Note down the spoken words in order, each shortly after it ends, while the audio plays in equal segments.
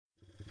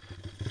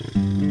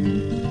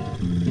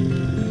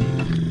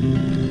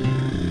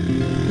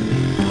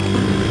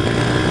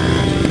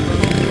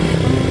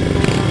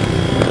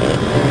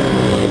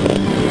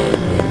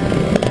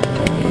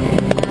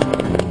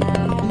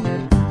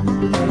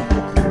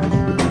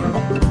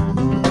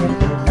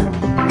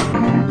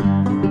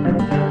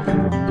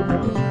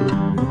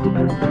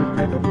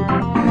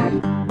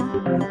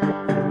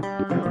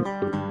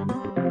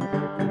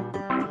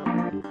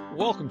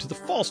Welcome to the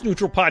False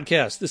Neutral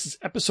Podcast. This is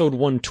episode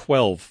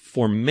 112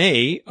 for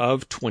May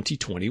of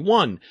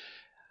 2021.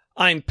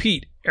 I'm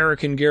Pete.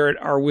 Eric and Garrett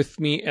are with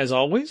me as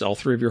always. All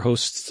three of your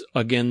hosts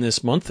again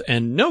this month,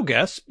 and no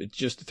guests. It's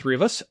just the three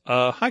of us.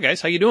 Hi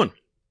guys, how you doing?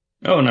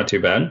 Oh, not too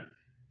bad.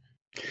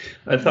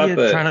 I thought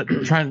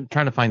that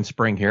trying to find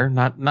spring here.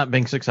 Not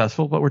being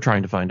successful, but we're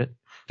trying to find it.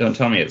 Don't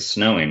tell me it's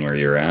snowing where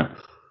you're at.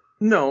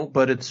 No,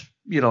 but it's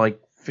like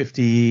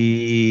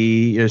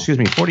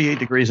 48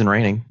 degrees and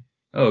raining.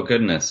 Oh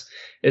goodness,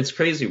 it's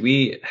crazy.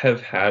 We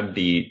have had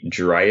the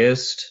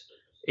driest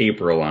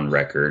April on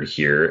record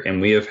here,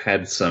 and we have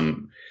had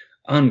some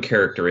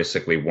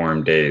uncharacteristically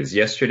warm days.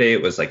 Yesterday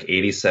it was like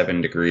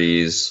 87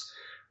 degrees.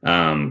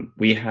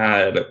 We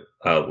had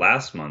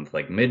last month,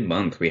 like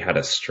mid-month, we had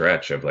a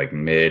stretch of like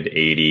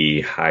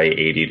mid-80, high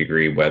 80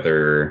 degree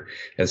weather.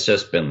 It's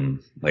just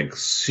been like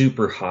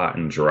super hot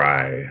and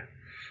dry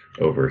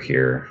over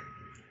here.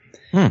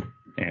 And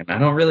I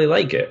don't really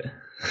like it.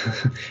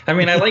 I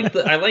mean, I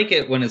like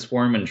it when it's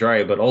warm and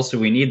dry, but also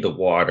we need the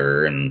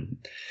water, and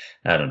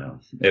I don't know.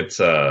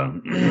 It's a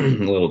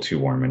little too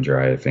warm and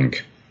dry, I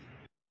think.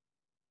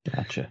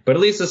 Gotcha. But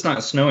at least it's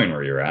not snowing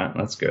where you're at.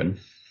 That's good.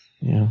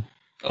 Yeah.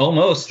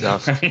 Almost.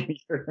 Just, I mean,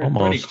 you're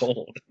pretty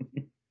cold.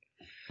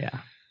 Yeah.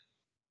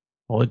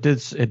 Well, it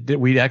did.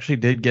 We actually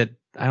did get,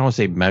 I don't want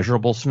to say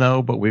measurable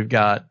snow, but we've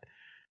got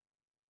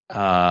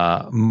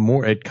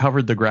more. It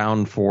covered the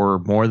ground for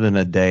more than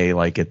a day,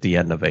 like at the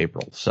end of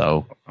April.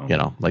 So,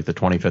 like the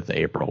 25th of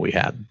April, we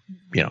had,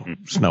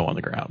 snow on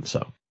the ground.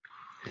 So,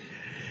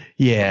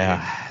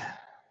 yeah.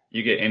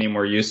 You get any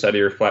more use out of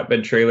your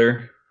flatbed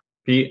trailer,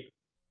 Pete?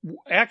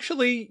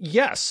 Actually,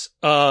 yes.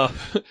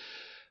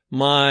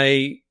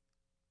 My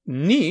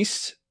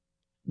niece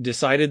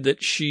decided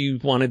that she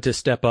wanted to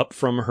step up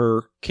from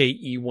her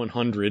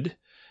KE100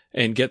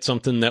 and get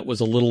something that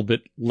was a little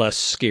bit less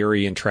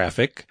scary in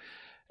traffic.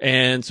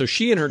 And so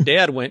she and her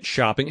dad went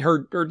shopping.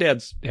 Her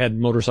dad's had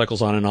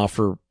motorcycles on and off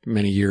for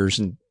many years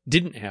and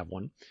didn't have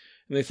one.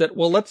 And they said,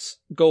 well, let's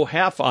go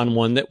half on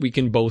one that we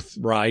can both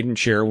ride and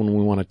share when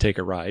we want to take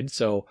a ride.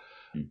 So,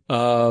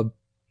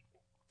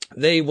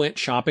 they went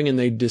shopping and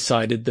they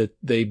decided that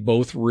they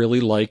both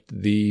really liked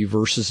the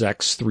Versys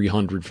X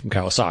 300 from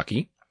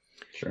Kawasaki.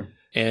 Sure.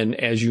 And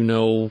as you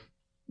know,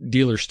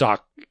 dealer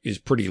stock is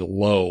pretty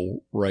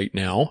low right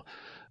now.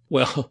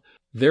 Well,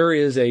 there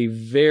is a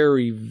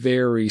very,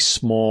 very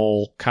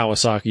small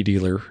Kawasaki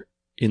dealer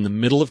in the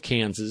middle of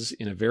Kansas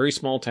in a very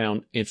small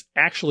town. It's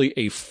actually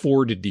a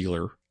Ford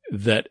dealer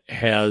that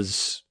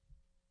has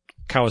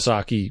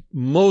Kawasaki,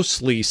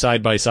 mostly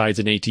side-by-sides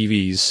and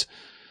ATVs,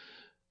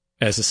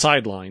 as a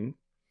sideline.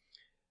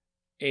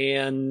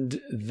 And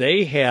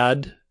they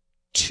had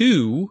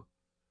two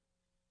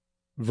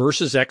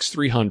Versys X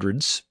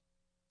 300s,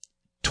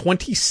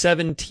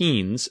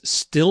 2017s,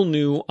 still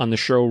new on the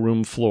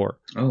showroom floor.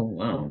 Oh,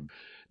 wow.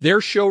 Their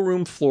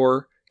showroom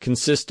floor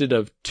consisted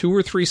of two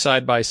or three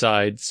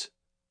side-by-sides.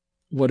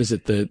 What is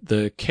it?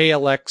 The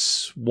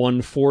KLX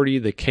 140,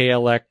 the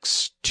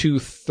KLX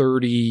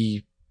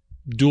 230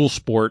 dual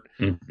sport,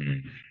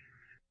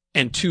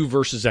 and two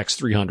Versys X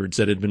 300s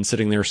that had been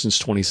sitting there since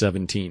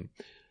 2017.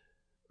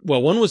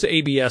 Well, one was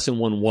ABS and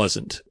one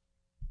wasn't.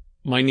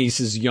 My niece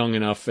is young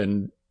enough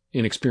and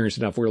inexperienced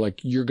enough. We're like,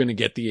 you're going to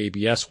get the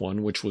ABS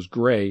one, which was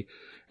gray.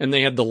 And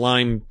they had the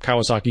lime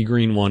Kawasaki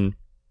green one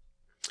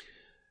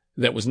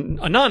that was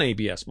a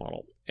non-ABS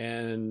model.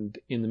 And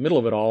in the middle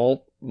of it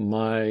all,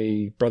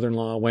 my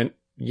brother-in-law went,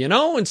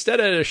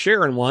 instead of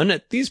sharing one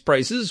at these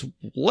prices,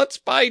 let's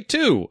buy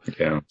two.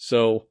 Yeah.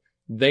 So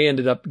they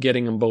ended up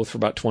getting them both for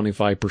about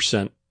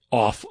 25%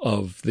 off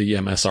of the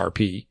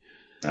MSRP.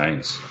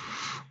 Nice.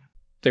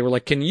 They were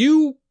like, can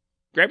you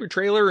grab your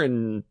trailer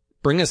and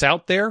bring us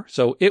out there?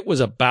 So it was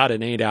about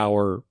an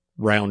 8-hour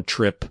round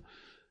trip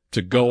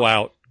to go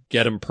out,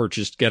 get them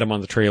purchased, get them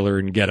on the trailer,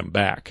 and get them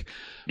back.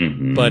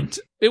 Mm-hmm. But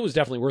it was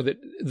definitely worth it.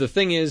 The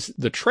thing is,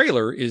 the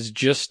trailer is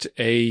just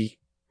a,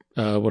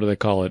 what do they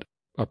call it?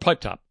 A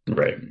pipe top.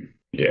 Right.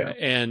 Yeah.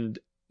 And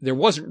there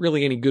wasn't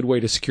really any good way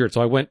to secure it.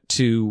 So I went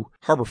to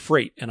Harbor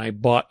Freight and I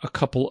bought a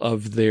couple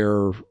of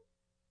their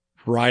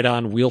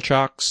ride-on wheel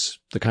chocks,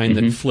 the kind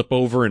that flip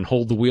over and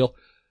hold the wheel.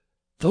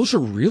 Those are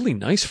really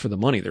nice for the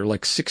money. They're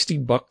like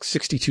 $60,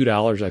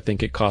 $62, I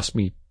think it cost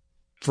me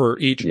for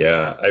each.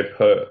 Yeah, I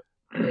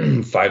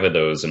put 5 of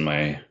those in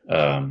my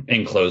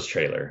enclosed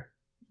trailer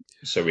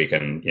so we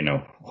can,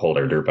 hold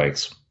our dirt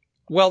bikes.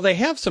 Well, they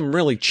have some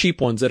really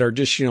cheap ones that are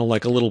just,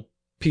 like a little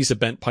piece of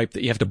bent pipe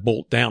that you have to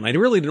bolt down. I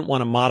really didn't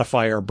want to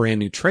modify our brand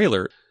new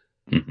trailer.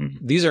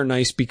 These are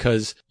nice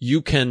because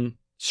you can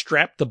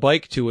strap the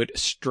bike to it,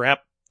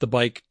 strap the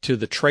bike to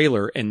the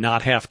trailer and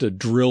not have to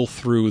drill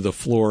through the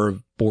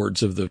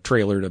floorboards of the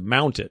trailer to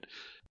mount it.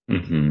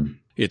 Mm-hmm.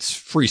 It's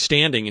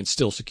freestanding and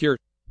still secure.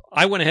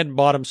 I went ahead and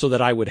bought them so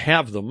that I would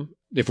have them.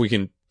 If we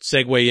can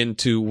segue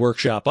into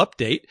workshop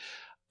update,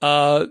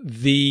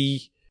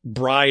 the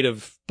Bride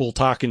of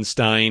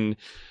Bultockenstein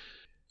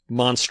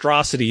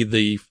monstrosity,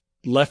 the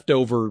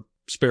leftover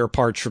spare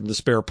parts from the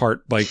spare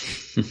part bike.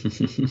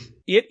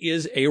 It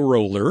is a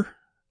roller.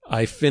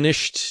 I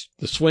finished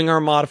the swing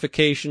arm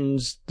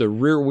modifications, the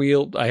rear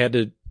wheel. I had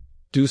to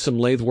do some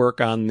lathe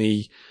work on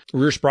the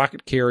rear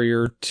sprocket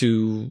carrier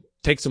to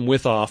take some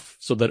width off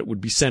so that it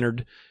would be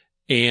centered,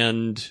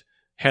 and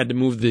had to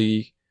move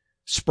the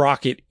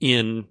sprocket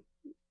in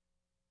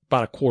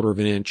about 1/4 of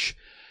an inch.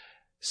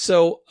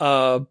 So,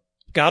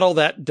 got all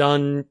that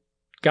done,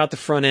 got the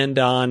front end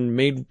on,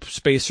 made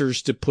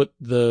spacers to put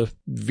the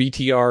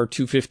VTR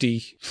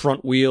 250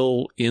 front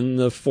wheel in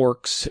the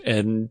forks,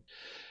 and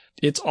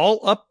it's all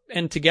up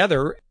and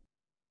together.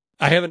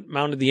 I haven't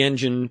mounted the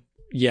engine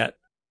yet,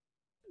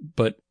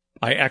 but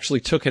I actually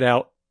took it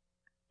out,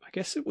 I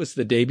guess it was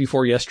the day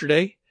before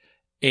yesterday,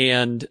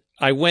 and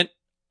I went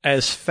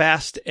as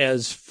fast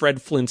as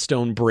Fred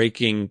Flintstone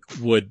braking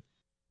would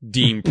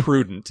deem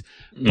prudent.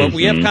 But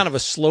we have kind of a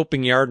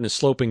sloping yard and a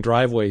sloping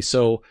driveway,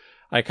 so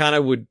I kind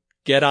of would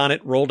get on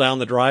it, roll down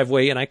the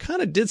driveway, and I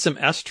kind of did some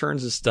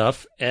S-turns and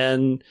stuff,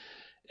 and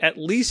at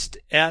least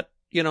at,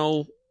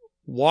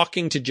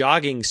 walking to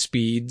jogging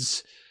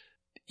speeds,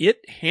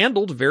 it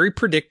handled very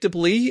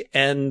predictably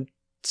and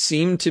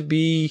seemed to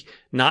be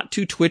not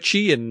too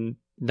twitchy and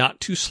not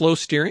too slow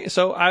steering.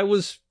 So I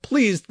was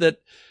pleased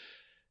that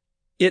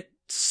it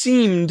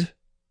seemed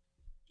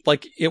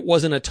like it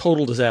wasn't a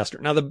total disaster.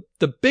 Now,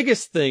 the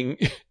biggest thing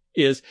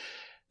is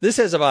this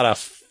has about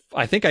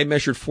I think I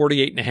measured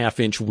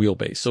 48.5-inch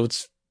wheelbase. So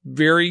it's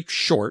very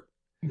short.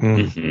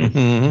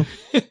 Mm-hmm.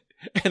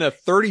 And a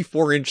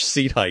 34-inch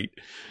seat height.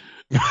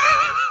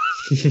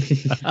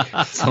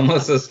 It's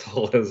almost as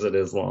tall as it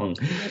is long.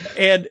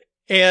 And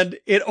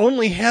it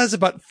only has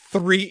about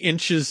 3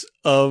 inches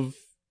of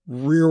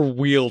rear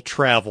wheel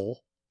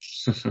travel.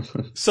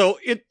 So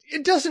it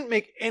doesn't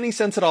make any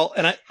sense at all.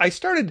 And I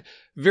started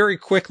very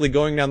quickly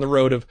going down the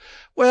road of,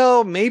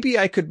 well, maybe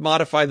I could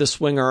modify the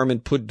swing arm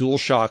and put dual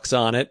shocks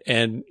on it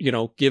and,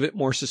 give it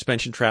more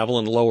suspension travel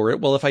and lower it.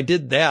 Well, if I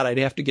did that, I'd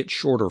have to get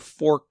shorter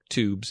fork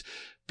tubes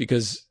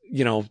because,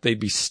 they'd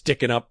be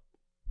sticking up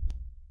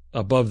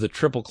above the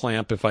triple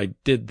clamp if I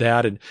did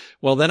that. And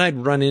well, then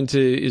I'd run into,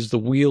 is the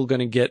wheel going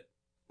to get,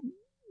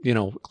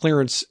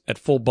 clearance at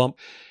full bump?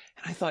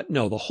 And I thought,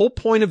 no, the whole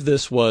point of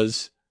this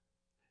was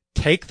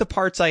take the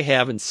parts I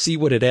have and see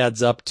what it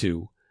adds up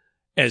to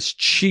as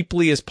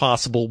cheaply as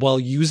possible while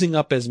using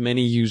up as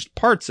many used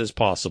parts as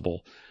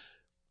possible.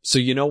 So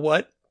you know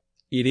what?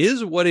 It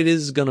is what it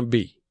is going to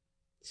be.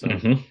 So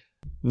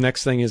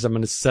next thing is I'm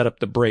going to set up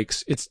the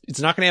brakes. It's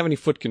not going to have any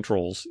foot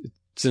controls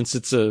since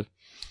it's a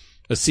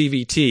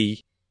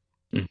CVT.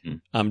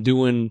 I'm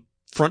doing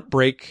front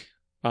brake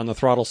on the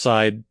throttle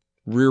side,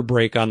 rear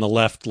brake on the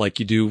left, like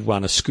you do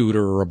on a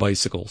scooter or a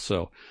bicycle.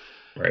 So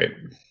right.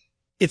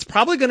 It's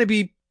probably going to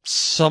be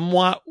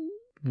somewhat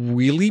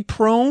wheelie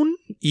prone,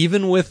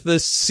 even with the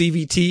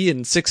CVT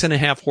and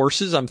 6.5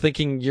 horses. I'm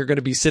thinking you're going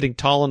to be sitting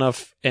tall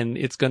enough and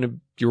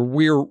your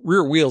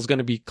rear wheel is going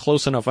to be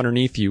close enough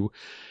underneath you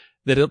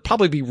that it'll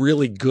probably be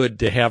really good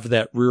to have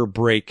that rear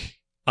brake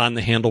on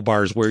the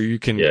handlebars where you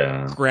can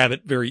grab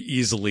it very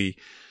easily.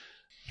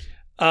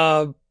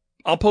 I'll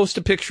post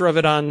a picture of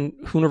it on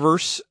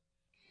Hooniverse.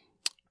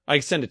 I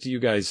sent it to you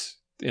guys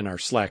in our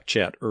Slack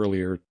chat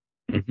earlier.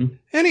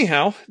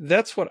 Anyhow,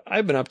 that's what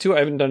I've been up to. I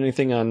haven't done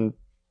anything on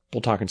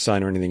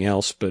Bultockenstein or anything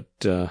else, but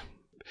the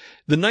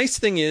nice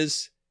thing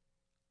is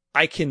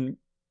I can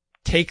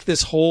take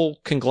this whole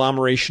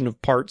conglomeration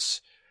of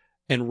parts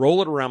and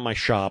roll it around my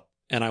shop,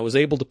 and I was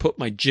able to put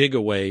my jig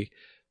away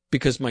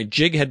because my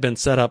jig had been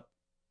set up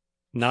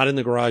not in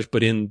the garage,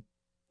 but in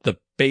the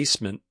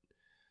basement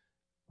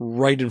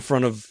right in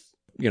front of,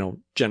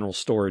 general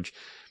storage.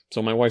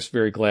 So my wife's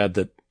very glad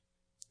that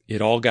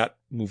it all got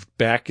moved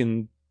back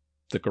in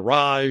the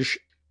garage.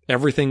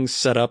 Everything's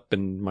set up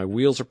and my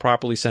wheels are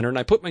properly centered. And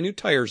I put my new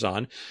tires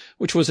on,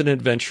 which was an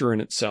adventure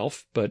in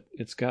itself, but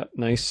it's got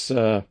nice,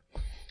 Heidenau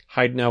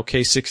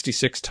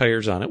K66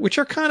 tires on it, which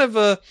are kind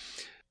of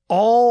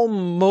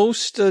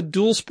almost a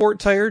dual sport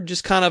tire,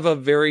 just kind of a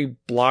very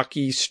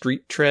blocky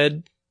street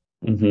tread.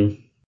 Kind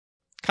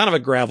of a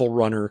gravel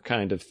runner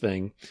kind of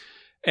thing.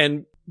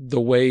 And the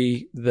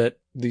way that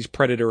these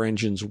Predator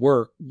engines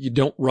work, you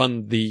don't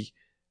run the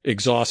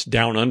exhaust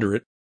down under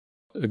it.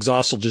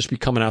 Exhaust will just be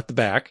coming out the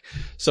back.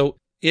 So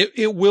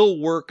it will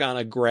work on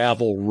a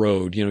gravel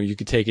road. You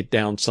could take it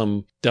down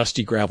some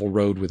dusty gravel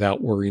road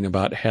without worrying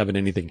about having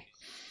anything.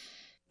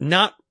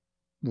 Not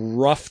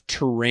rough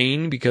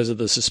terrain because of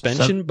the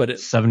suspension, but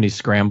 70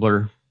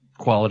 scrambler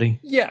quality.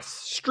 Yes.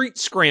 Street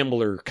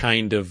scrambler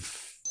kind of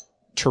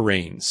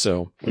terrain.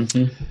 So,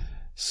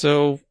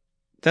 so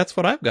that's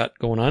what I've got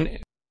going on.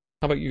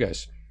 How about you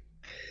guys?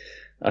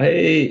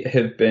 I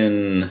have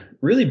been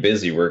really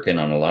busy working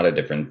on a lot of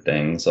different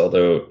things,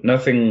 although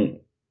nothing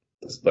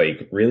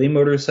like really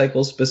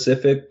motorcycle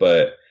specific,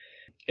 but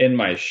in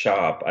my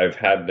shop, I've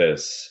had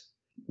this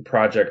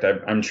project.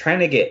 I'm trying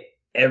to get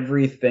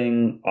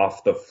everything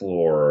off the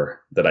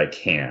floor that I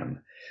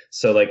can.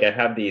 So like I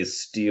have these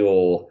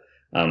steel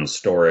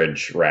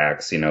storage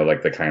racks,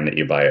 like the kind that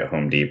you buy at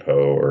Home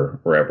Depot or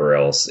wherever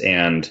else.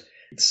 And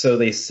so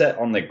they set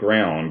on the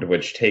ground,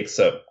 which takes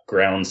up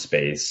ground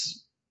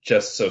space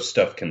just so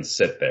stuff can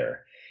sit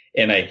there.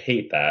 And I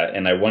hate that.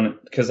 And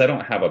because I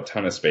don't have a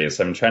ton of space,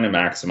 I'm trying to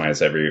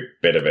maximize every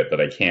bit of it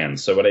that I can.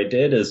 So what I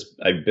did is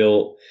I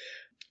built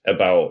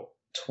about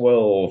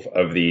 12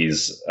 of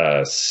these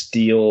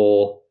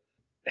steel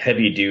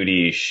heavy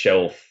duty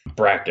shelf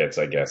brackets,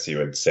 I guess you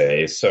would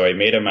say. So I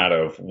made them out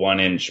of 1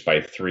 inch by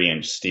 3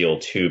 inch steel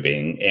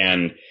tubing,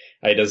 and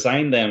I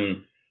designed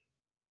them.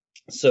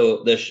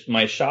 So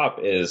my shop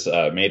is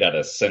made out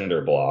of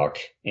cinder block,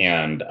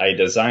 and I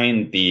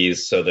designed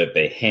these so that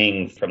they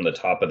hang from the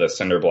top of the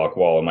cinder block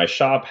wall. And my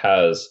shop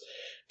has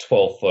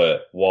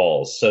 12-foot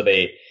walls, so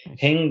they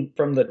hang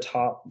from the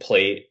top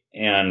plate,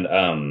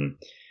 and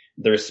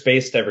they're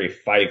spaced every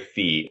 5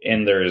 feet,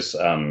 and there's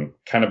kind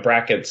of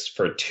brackets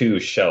for 2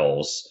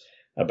 shelves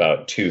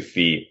about 2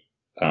 feet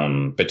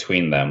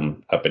between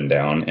them up and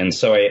down. And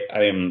so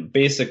I am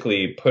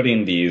basically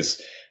putting these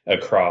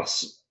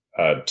across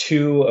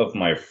 2 of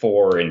my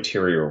 4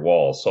 interior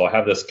walls. So I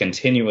have this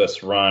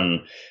continuous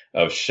run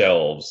of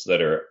shelves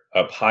that are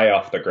up high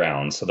off the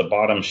ground. So the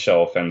bottom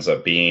shelf ends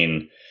up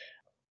being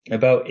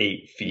about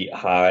 8 feet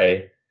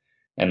high,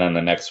 and then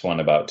the next one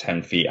about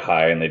 10 feet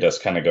high, and they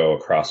just kind of go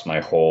across my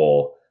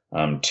whole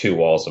 2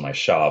 walls of my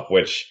shop,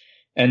 which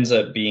ends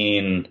up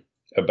being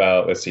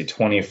about,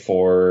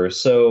 24.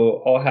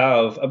 So I'll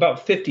have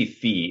about 50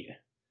 feet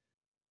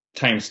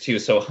times 2,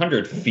 so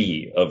 100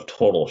 feet of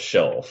total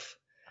shelf.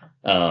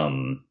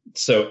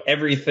 So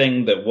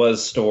everything that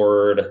was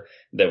stored,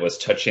 that was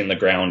touching the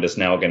ground, is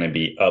now going to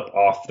be up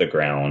off the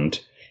ground,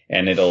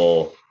 and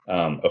it'll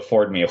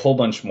afford me a whole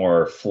bunch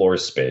more floor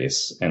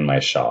space in my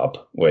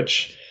shop,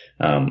 which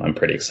I'm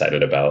pretty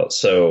excited about.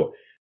 So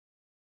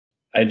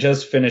I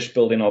just finished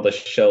building all the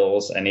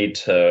shelves. I need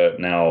to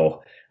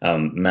now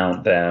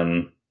mount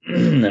them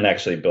and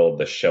actually build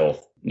the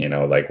shelf,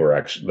 like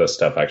where the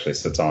stuff actually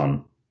sits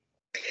on.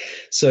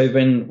 So I've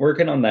been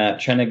working on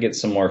that, trying to get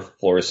some more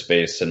floor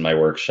space in my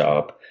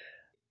workshop.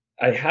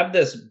 I have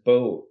this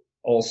boat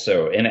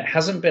also, and it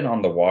hasn't been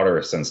on the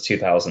water since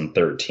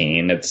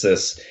 2013. It's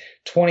this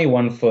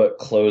 21-foot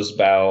closed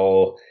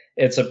bow.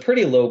 It's a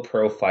pretty low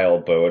profile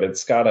boat.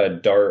 It's got a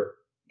Dart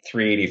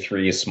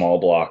 383 small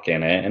block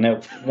in it. And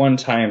at one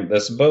time,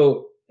 this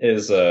boat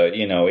is a,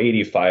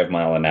 85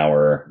 mile an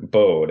hour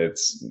boat.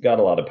 It's got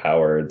a lot of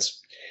power.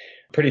 It's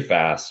pretty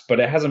fast, but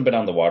it hasn't been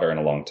on the water in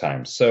a long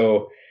time.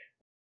 So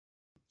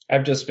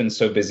I've just been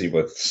so busy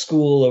with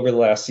school over the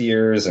last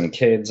years and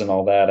kids and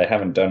all that. I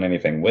haven't done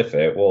anything with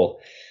it. Well,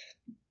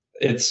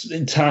 it's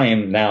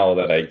time now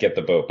that I get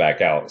the boat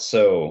back out.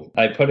 So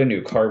I put a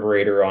new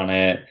carburetor on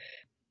it,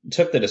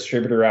 took the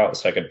distributor out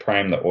so I could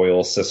prime the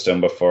oil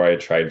system before I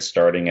tried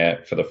starting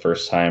it for the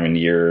first time in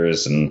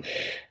years, and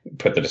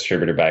put the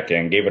distributor back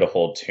in, gave it a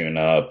whole tune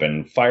up,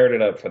 and fired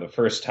it up for the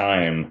first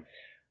time,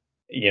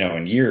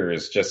 in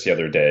years just the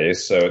other day.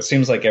 So it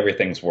seems like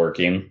everything's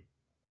working.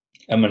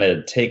 I'm going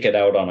to take it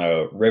out on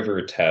a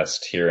river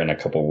test here in a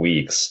couple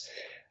weeks,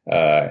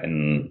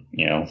 and,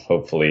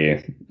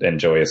 hopefully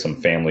enjoy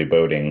some family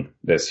boating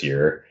this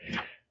year.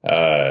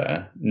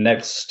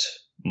 This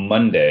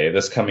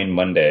coming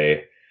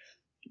Monday,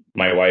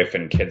 my wife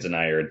and kids and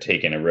I are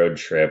taking a road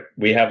trip.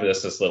 We have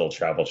this little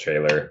travel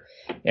trailer,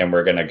 and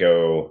we're going to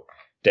go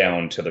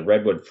down to the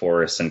redwood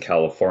forest in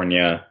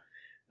California,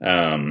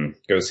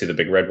 go see the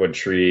big redwood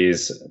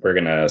trees. We're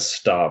going to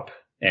stop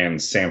in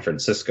San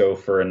Francisco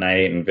for a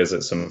night and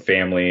visit some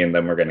family, and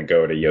then we're going to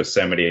go to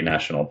Yosemite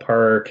National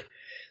Park,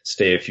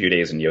 stay a few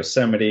days in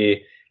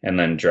Yosemite, and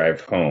then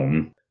drive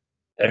home.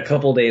 A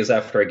couple days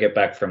after I get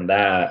back from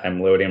that,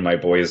 I'm loading my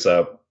boys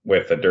up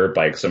with the dirt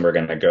bikes, and we're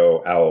going to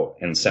go out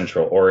in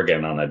Central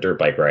Oregon on a dirt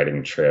bike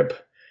riding trip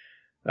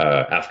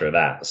after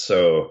that.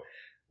 So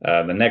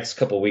the next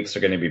couple weeks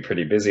are going to be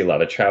pretty busy, a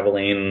lot of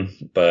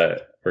traveling,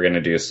 but we're going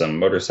to do some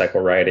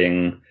motorcycle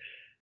riding.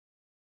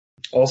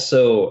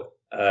 Also,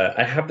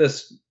 I have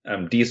this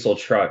diesel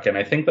truck, and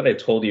I think that I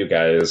told you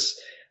guys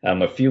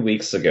a few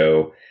weeks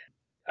ago,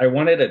 I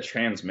wanted a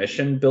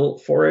transmission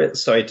built for it.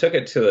 So I took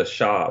it to the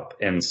shop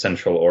in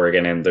Central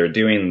Oregon, and they're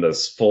doing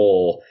this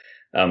full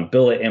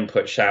billet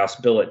input shafts,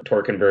 billet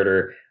torque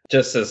converter,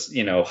 just this,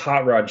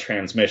 hot rod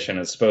transmission.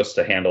 Is supposed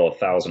to handle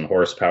 1,000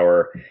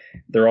 horsepower.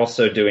 They're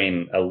also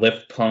doing a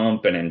lift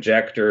pump and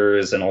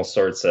injectors and all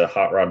sorts of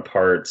hot rod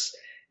parts,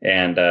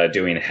 and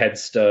doing head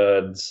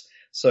studs.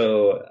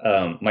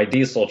 So my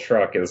diesel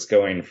truck is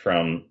going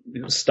from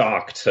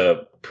stock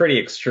to pretty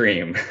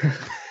extreme,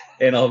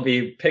 and I'll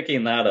be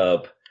picking that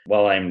up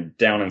while I'm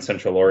down in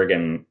Central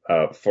Oregon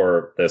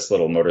for this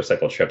little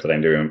motorcycle trip that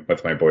I'm doing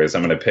with my boys,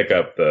 I'm going to pick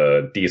up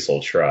the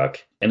diesel truck,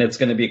 and it's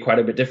going to be quite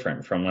a bit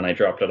different from when I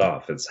dropped it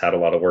off. It's had a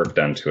lot of work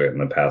done to it in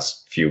the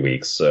past few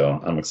weeks,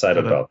 so I'm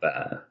excited about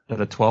that.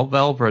 Did a 12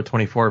 valve or a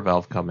 24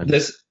 valve come in?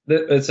 It's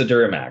a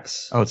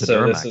Duramax. Oh, it's a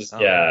Duramax. This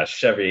is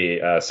Chevy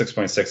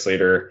 6.6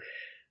 liter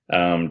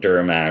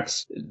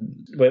Duramax.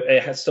 But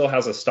it still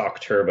has a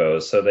stock turbo,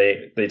 so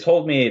they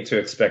told me to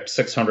expect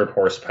 600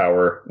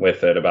 horsepower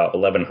with it, about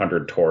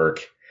 1100 torque.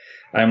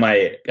 I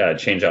might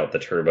change out the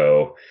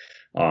turbo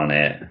on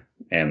it,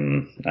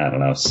 and I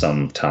don't know,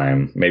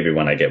 sometime, maybe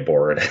when I get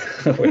bored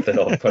with it,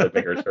 I'll put a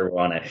bigger turbo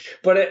on it.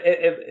 But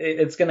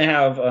it's going to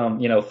have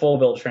full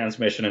built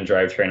transmission and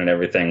drivetrain and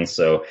everything.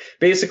 So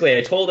basically,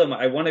 I told him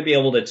I want to be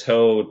able to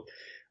tow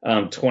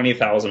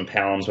 20,000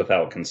 pounds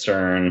without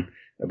concern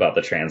about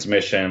the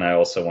transmission. I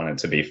also want it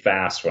to be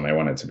fast when I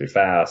want it to be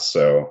fast.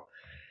 So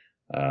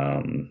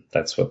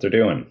that's what they're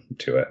doing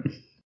to it.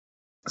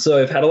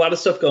 So I've had a lot of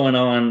stuff going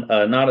on,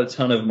 not a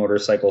ton of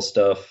motorcycle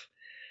stuff,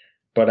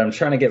 but I'm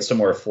trying to get some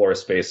more floor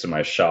space in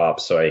my shop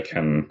so I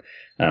can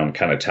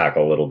kind of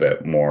tackle a little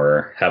bit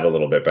more, have a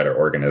little bit better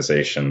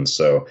organization.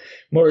 So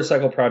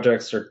motorcycle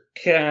projects are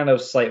kind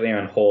of slightly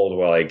on hold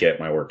while I get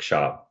my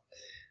workshop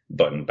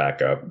buttoned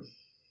back up.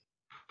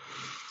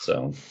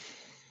 So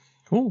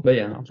cool. But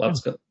yeah,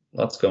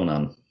 lots going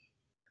on.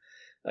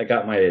 I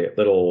got my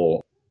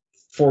little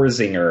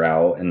Forzinger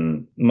out,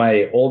 and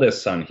my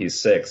oldest son,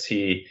 he's 6.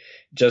 He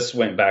just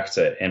went back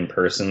to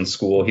in-person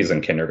school. He's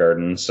in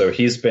kindergarten. So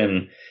he's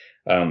been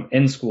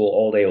in school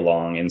all day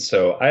long. And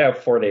so I have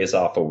 4 days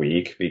off a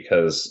week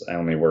because I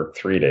only work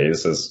 3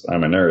 days as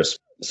I'm a nurse.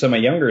 So my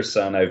younger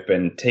son, I've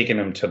been taking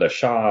him to the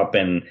shop,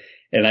 and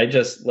I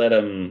just let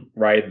him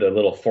ride the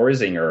little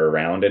Forzinger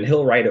around, and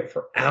he'll ride it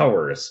for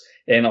hours.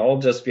 And I'll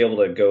just be able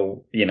to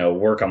go,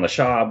 work on the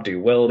shop,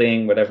 do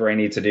welding, whatever I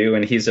need to do.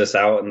 And he's just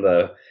out in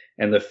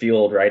the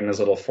field riding his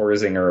little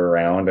Forzinger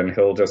around, and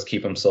he'll just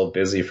keep himself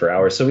busy for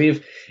hours. So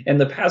in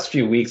the past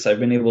few weeks, I've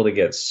been able to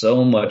get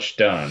so much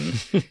done.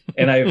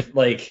 And I've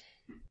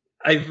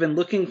been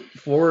looking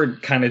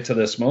forward kind of to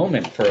this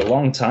moment for a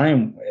long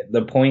time,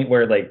 the point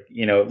where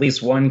at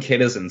least one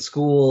kid is in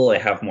school. I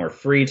have more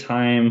free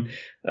time.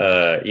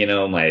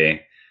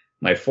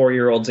 My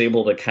 4-year-old's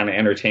able to kind of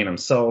entertain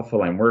himself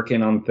while I'm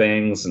working on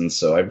things. And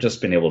so I've just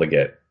been able to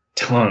get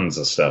tons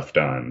of stuff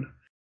done.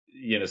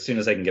 As soon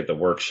as I can get the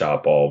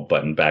workshop all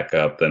buttoned back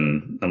up,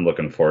 then I'm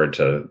looking forward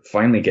to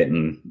finally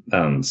getting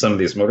some of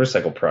these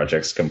motorcycle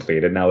projects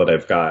completed now that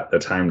I've got the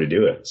time to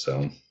do it.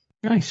 So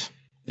nice.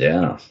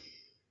 Yeah.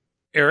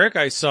 Eric,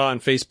 I saw on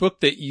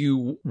Facebook that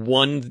you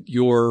won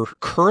your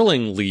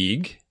curling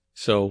league.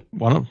 So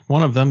one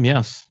of them,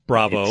 yes.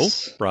 Bravo.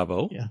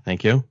 Yeah,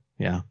 thank you.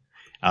 Yeah.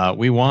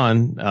 We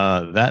won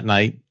that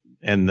night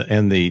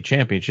and the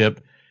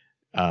championship,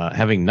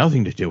 having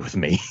nothing to do with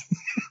me.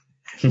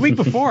 The week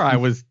before, I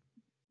was,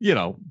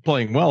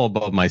 playing well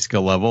above my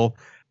skill level.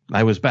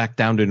 I was back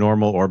down to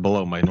normal or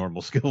below my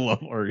normal skill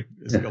level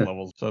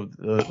level. So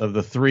of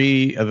the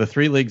three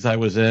leagues I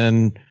was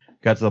in,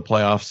 got to the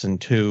playoffs in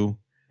 2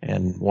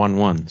 and won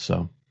 1.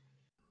 So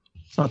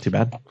it's not too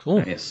bad.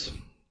 Cool. Nice.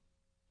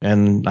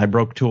 And I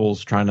broke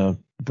tools trying to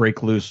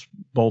break loose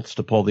bolts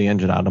to pull the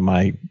engine out of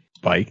my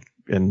bike,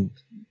 and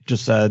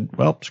just said,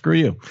 well, screw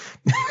you.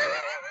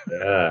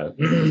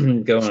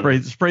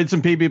 Sprayed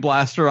some PB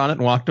Blaster on it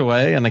and walked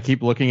away. And I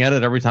keep looking at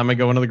it every time I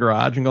go into the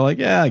garage and go I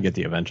get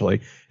to you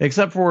eventually.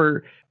 Except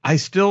for I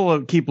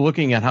still keep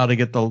looking at how to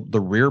get the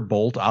rear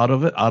bolt out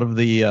of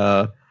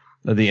the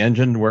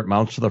engine where it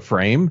mounts to the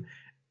frame.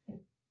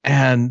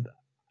 And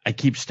I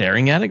keep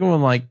staring at it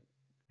going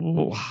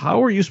well,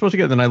 how are you supposed to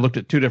get it? Then I looked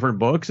at 2 different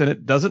books, and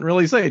it doesn't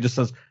really say. It just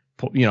says,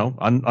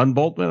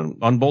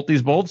 unbolt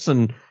these bolts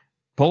and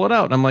pull it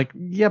out. And I'm like,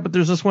 yeah, but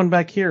there's this one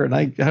back here.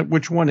 And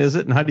which one is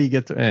it? And how do you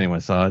get to anyway?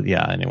 So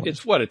yeah, anyway.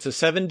 It's a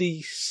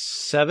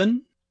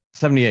 77?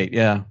 78.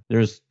 Yeah.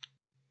 There's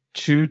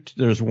 2.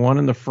 There's one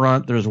in the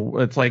front.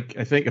 It's I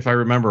think if I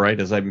remember right,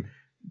 as I'm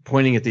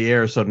pointing at the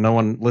air so no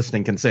one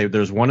listening can say,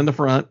 there's one in the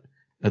front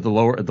at the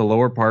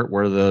lower part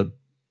where the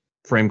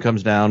frame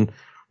comes down.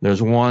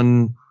 There's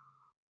one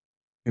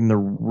in the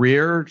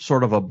rear,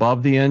 sort of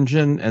above the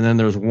engine. And then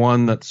there's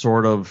one that's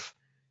sort of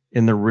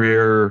in the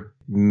rear,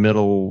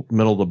 middle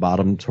to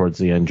bottom towards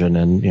the engine.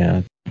 And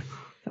yeah,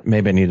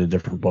 maybe I need a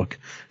different book.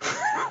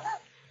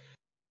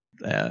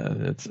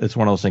 It's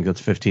one of those things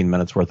that's 15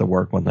 minutes worth of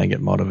work when I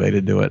get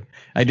motivated to it.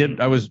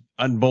 I was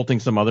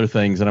unbolting some other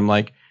things, and I'm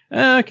like,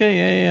 okay,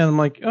 yeah. And I'm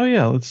like, oh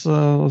yeah, let's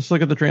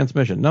look at the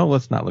transmission. No,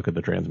 let's not look at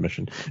the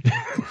transmission.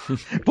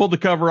 Pulled the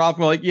cover off.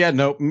 I'm like, yeah,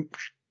 no.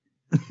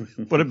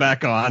 Put it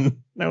back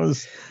on. It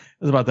was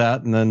about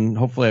that. And then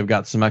hopefully I've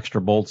got some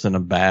extra bolts in a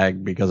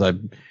bag because I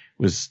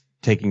was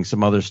taking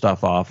some other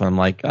stuff off. And I'm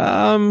like,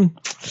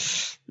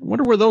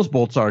 wonder where those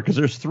bolts are, because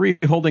there's 3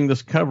 holding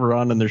this cover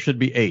on and there should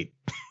be 8.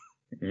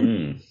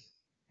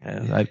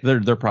 And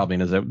they're probably in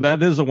his.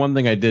 That is the one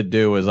thing I did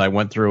do is I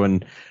went through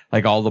and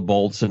like all the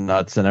bolts and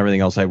nuts and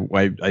everything else.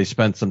 I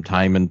spent some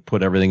time and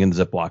put everything in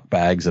Ziploc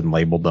bags and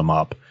labeled them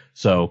up.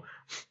 So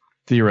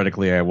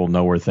theoretically, I will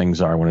know where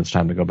things are when it's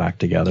time to go back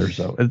together.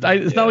 So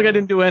it's not like I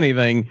didn't do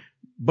anything,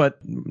 but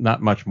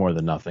not much more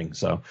than nothing.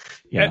 So,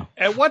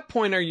 at what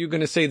point are you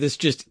going to say this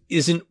just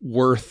isn't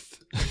worth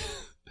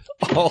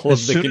all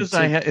as soon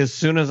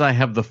as I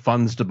have the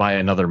funds to buy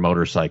another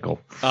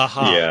motorcycle?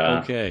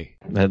 Yeah. Okay.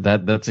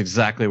 That's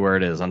exactly where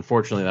it is.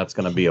 Unfortunately, that's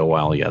going to be a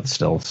while yet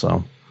still.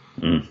 So.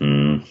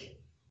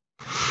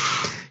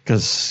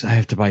 Because I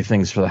have to buy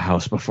things for the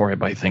house before I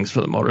buy things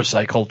for the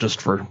motorcycle,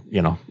 just for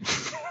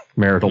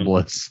marital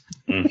bliss.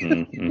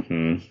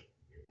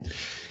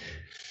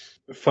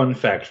 Fun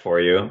fact for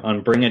you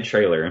on Bring a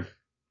Trailer: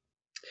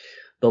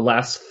 the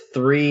last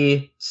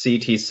 3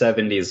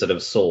 CT70s that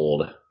have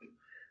sold,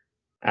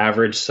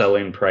 average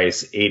selling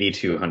price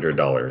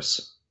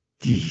 $8,200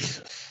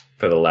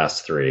 for the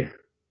last 3.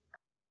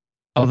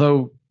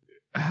 Although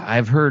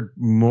I've heard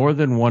more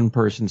than one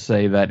person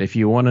say that if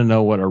you want to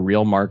know what the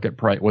real market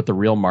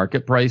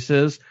price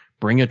is,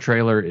 Bring a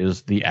Trailer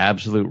is the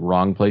absolute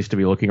wrong place to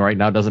be looking right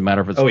now. It doesn't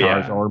matter if it's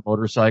cars or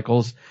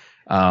motorcycles.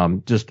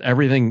 Just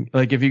everything.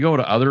 Like if you go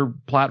to other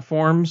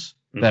platforms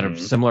that have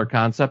similar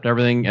concept,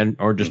 everything,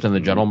 or just in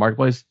the general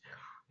marketplace,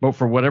 but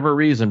for whatever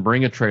reason,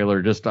 Bring a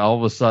Trailer, just all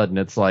of a sudden,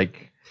 it's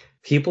like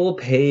people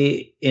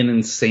pay an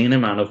insane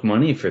amount of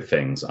money for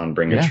things on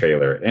Bring a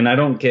Trailer, and I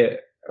don't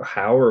get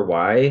how or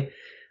why.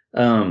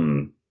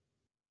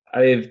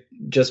 I've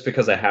just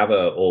because I have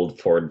an old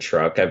Ford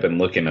truck, I've been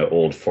looking at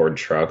old Ford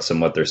trucks and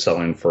what they're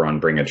selling for on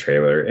Bring a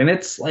Trailer, and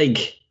it's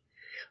like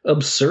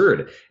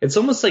absurd. It's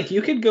almost like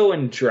you could go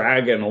and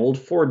drag an old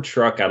Ford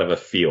truck out of a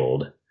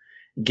field,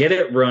 get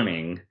it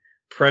running,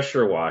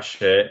 pressure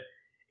wash it,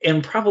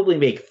 and probably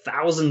make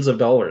thousands of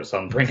dollars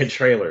on Bring a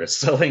Trailer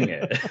selling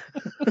it.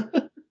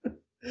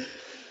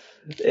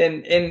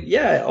 And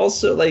yeah,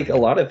 also like a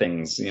lot of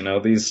things,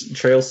 these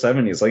Trail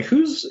 70s, like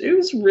who's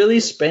really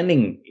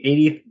spending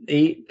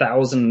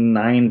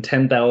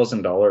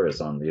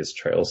 $10,000 on these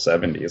Trail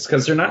 70s?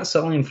 Because they're not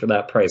selling for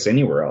that price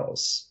anywhere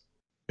else.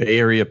 Bay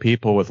Area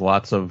people with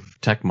lots of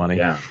tech money.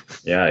 Yeah,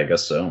 I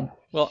guess so.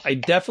 Well, I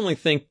definitely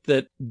think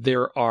that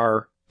there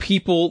are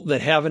people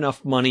that have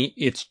enough money,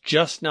 it's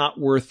just not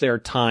worth their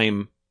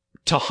time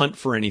to hunt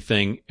for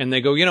anything. And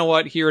they go, you know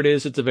what, here it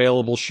is, it's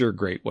available, sure,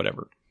 great,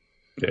 whatever.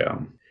 Yeah.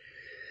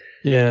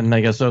 Yeah, and I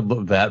guess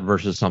that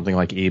versus something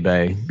like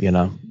eBay, you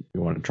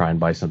want to try and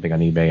buy something on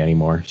eBay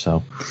anymore.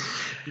 So,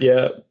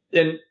 yeah,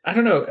 and I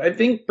don't know. I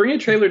think Bring a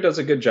Trailer does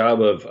a good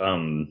job of,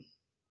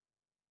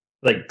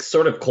 like,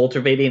 sort of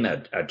cultivating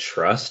a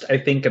trust. I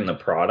think in the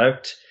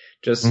product,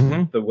 just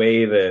the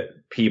way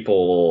that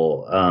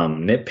people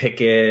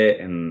nitpick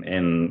it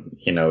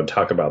and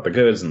talk about the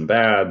goods and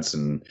bads,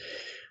 and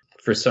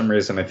for some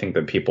reason, I think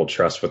that people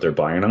trust what they're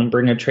buying on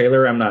Bring a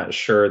Trailer. I'm not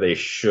sure they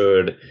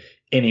should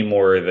any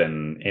more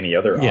than any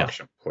other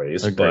auction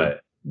place,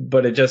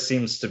 but it just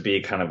seems to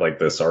be kind of like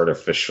this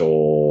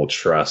artificial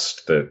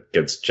trust that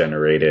gets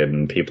generated,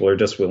 and people are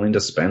just willing to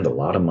spend a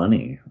lot of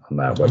money on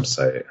that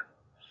website.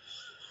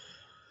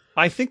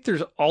 I think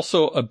there's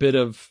also a bit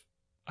of,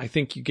 I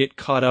think you get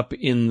caught up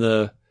in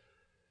the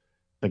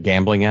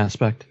gambling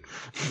aspect.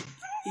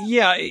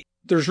 Yeah,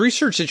 there's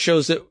research that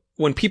shows that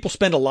when people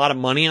spend a lot of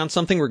money on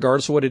something,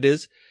 regardless of what it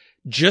is,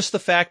 just the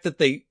fact that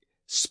they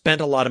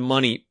spent a lot of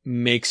money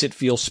makes it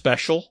feel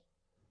special.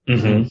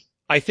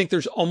 I think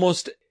there's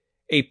almost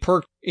a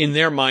perk in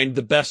their mind,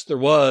 the best there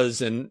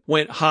was, and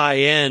went high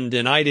end,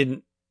 and I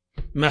didn't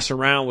mess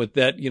around with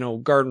that,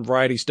 garden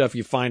variety stuff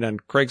you find on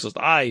Craigslist.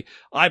 I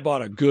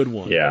bought a good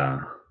one.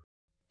 Yeah.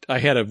 I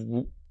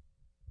had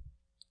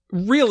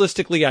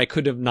realistically, I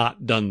could have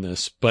not done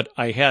this, but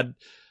I had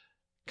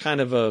kind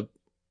of a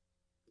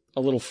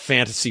little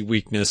fantasy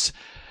weakness.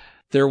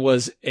 There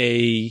was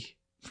a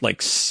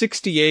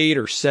 68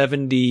 or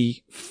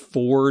 70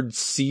 Ford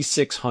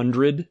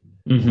C600,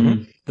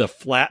 the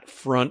flat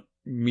front,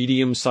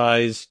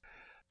 medium-sized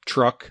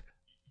truck.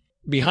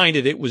 Behind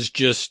it, it was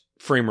just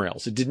frame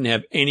rails. It didn't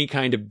have any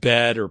kind of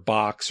bed or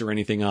box or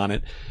anything on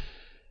it.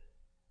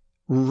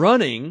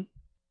 Running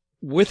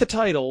with a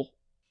title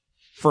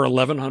for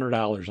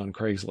 $1,100 on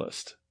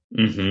Craigslist.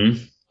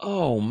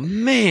 Oh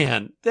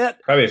man,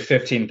 that probably a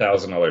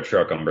 $15,000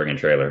 truck on Bring a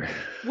Trailer.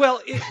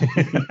 Well,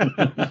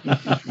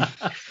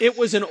 it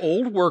was an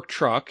old work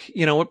truck.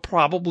 It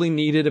probably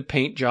needed a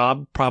paint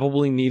job,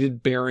 probably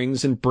needed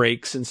bearings and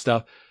brakes and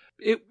stuff.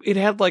 It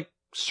had like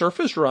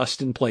surface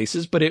rust in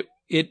places, but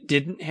it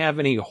didn't have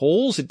any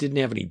holes. It didn't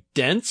have any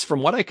dents.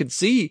 From what I could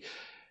see,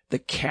 the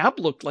cab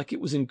looked like it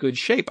was in good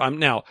shape.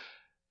 Now,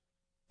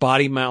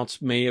 body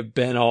mounts may have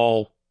been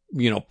all,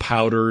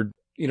 powdered.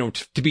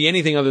 To be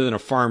anything other than a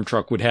farm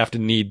truck would have to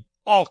need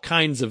all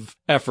kinds of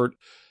effort,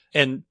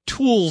 and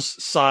tools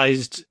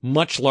sized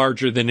much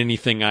larger than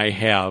anything I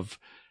have.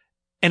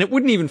 And it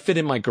wouldn't even fit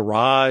in my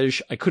garage.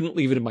 I couldn't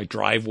leave it in my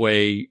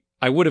driveway.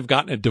 I would have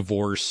gotten a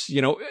divorce.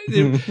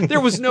 There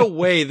was no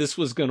way this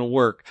was going to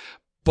work.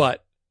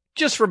 But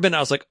just for a minute, I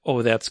was like,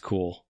 oh, that's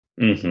cool.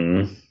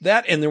 Mm-hmm.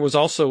 That, and there was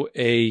also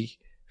a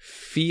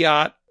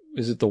Fiat,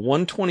 is it the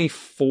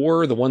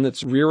 124, the one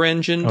that's rear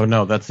engine? Oh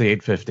no, that's the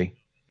 850.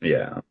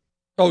 Yeah.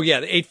 Oh yeah,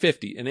 the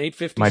 850. An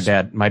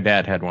 850. My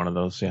dad had one of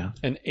those, yeah.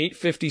 An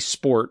 850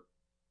 Sport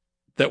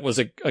that was,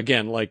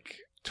 again, like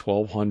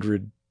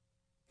 $1,200,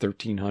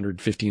 $1,300,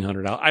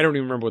 $1,500. I don't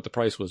even remember what the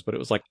price was, but it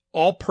was like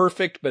all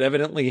perfect, but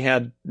evidently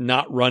had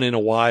not run in a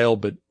while,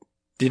 but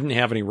didn't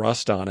have any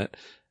rust on it.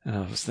 And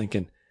I was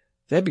thinking,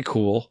 that'd be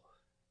cool.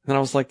 And I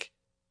was like,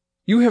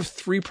 you have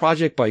 3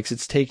 project bikes.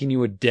 It's taken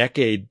you a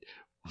decade.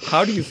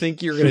 How do you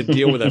think you're going to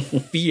deal with a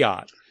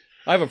Fiat?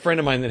 I have a friend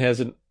of mine that has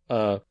an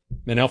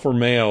Alfa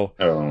Romeo.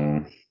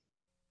 Oh.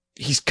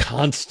 He's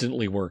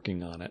constantly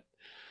working on it.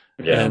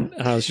 Yeah. And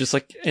I was just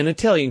like, an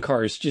Italian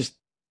car is just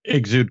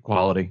exude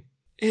quality.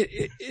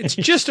 It's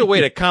just a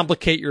way to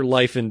complicate your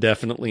life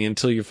indefinitely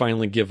until you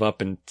finally give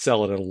up and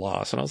sell it at a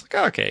loss. And I was like,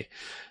 okay,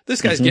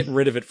 this guy's getting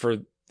rid of it for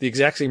the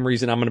exact same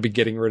reason I'm going to be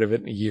getting rid of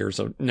it in a year.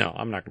 So no,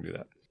 I'm not going to do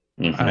that.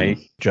 Mm-hmm. I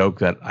joke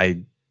that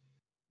I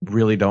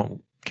really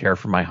don't care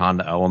for my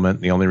Honda Element.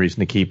 The only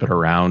reason to keep it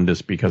around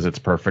is because it's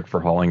perfect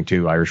for hauling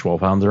 2 Irish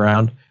Wolfhounds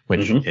around,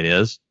 which it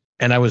is.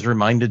 And I was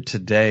reminded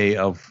today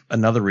of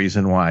another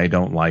reason why I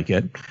don't like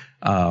it.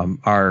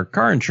 Our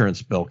car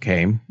insurance bill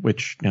came,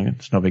 which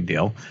it's no big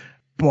deal.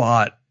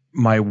 But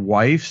my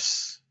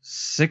wife's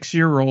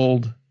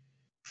 6-year-old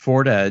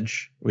Ford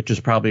Edge, which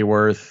is probably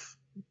worth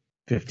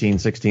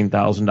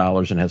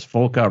 $15,000-$16,000 and has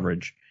full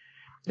coverage,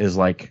 is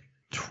like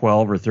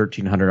 $1,200 or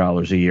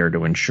 $1,300 a year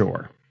to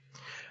insure.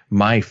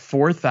 My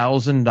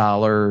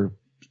 $4,000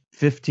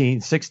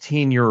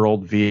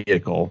 16-year-old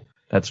vehicle,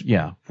 that's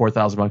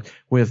 $4,000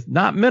 with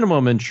not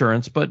minimum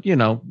insurance, but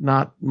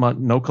not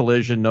no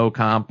collision, no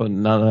comp,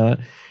 and none of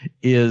that,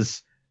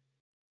 is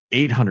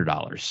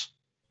 $800.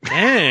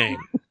 Dang.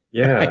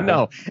 Yeah. I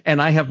know.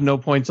 And I have no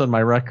points on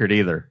my record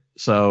either.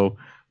 So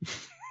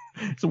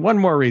it's one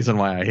more reason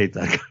why I hate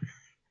that car.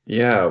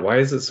 Yeah. Why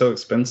is it so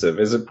expensive?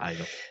 Is it I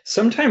don't.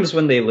 Sometimes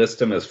when they list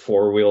them as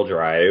 4-wheel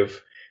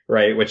drive,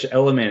 right, which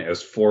Element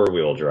is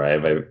 4-wheel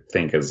drive, I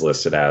think is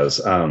listed as,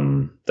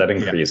 that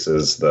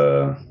increases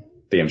the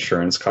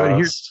insurance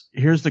cost.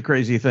 Here's the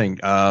crazy thing.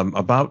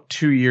 About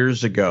 2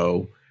 years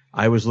ago,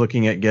 I was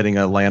looking at getting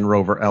a Land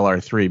Rover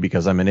LR3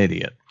 because I'm an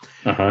idiot.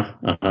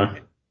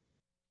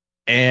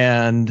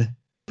 And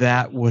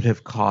that would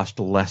have cost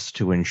less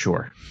to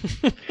insure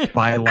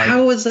by like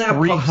how is that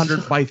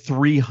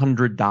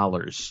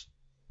 $300?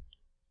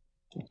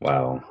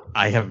 Wow.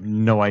 I have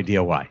no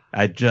idea why.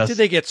 Did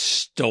they get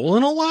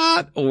stolen a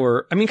lot?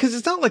 Or, I mean, because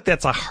it's not like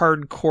that's a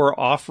hardcore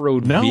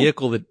off-road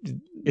vehicle that.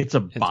 It's a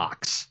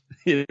box.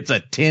 It's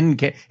a tin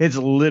can. It's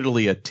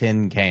literally a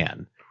tin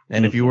can.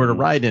 And if you were to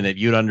ride in it,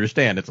 you'd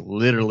understand it's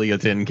literally a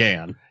tin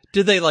can.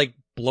 Did they like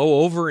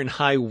blow over in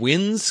high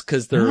winds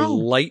because they're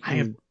light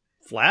and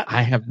flat?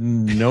 I have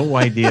no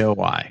idea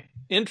why.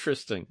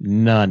 Interesting.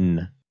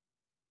 None.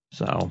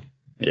 So.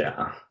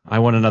 Yeah. I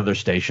want another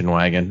station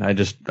wagon. I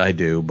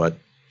do, but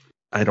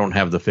I don't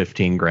have the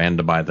 $15,000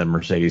 to buy the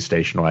Mercedes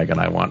station wagon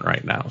I want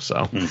right now.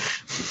 So,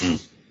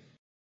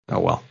 oh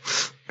well,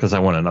 because I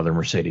want another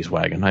Mercedes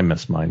wagon. I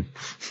miss mine.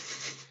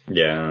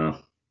 Yeah.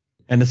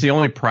 And it's the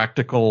only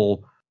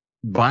practical.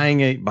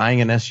 Buying an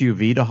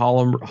SUV to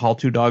haul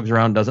 2 dogs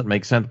around doesn't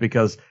make sense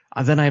because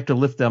then I have to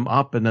lift them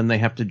up and then they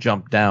have to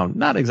jump down.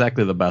 Not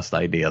exactly the best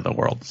idea in the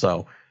world.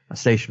 So a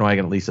station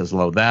wagon at least is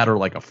low. That or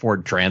like a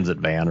Ford Transit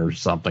van or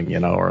something,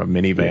 or a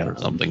minivan or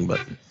something. But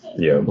I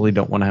really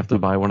don't want to have to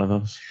buy one of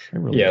those.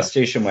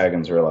 Station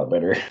wagons are a lot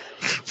better.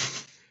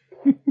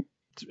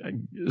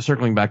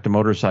 Circling back to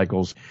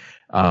motorcycles,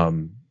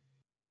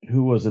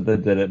 who was it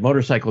that did it?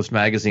 Motorcyclist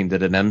Magazine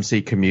did an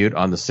MC commute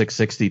on the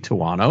 660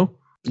 Tuono.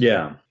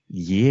 Yeah.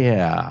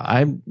 Yeah,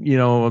 I'm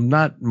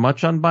not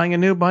much on buying a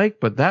new bike,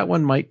 but that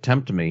one might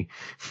tempt me.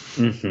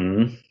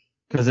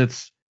 Because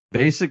it's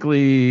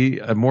basically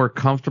a more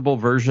comfortable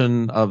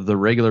version of the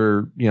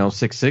regular,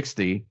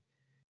 660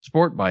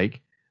 sport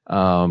bike,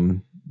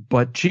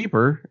 but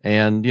cheaper.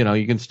 And,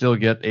 you can still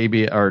get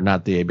ABS, or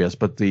not the ABS,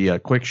 but the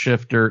quick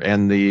shifter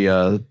and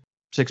the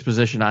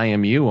 6-position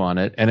IMU on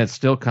it. And it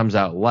still comes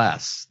out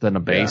less than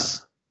than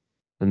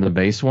the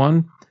base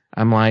one.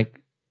 I'm like,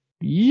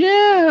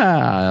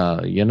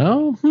 and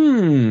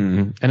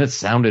it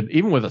sounded,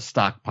 even with a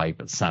stock pipe,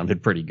 it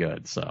sounded pretty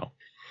good. So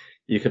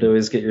you could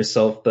always get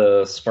yourself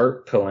the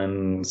Spark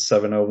Pillin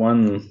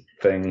 701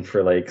 thing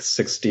for like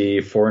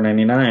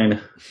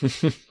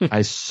 $64.99.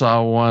 I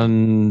saw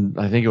one,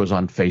 I think it was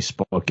on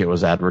Facebook. It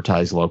was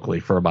advertised locally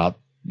for about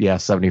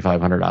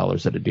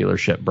 $7,500 at a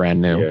dealership,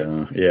 brand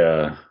new.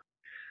 Yeah.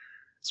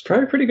 It's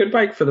probably a pretty good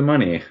bike for the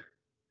money.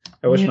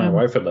 I wish my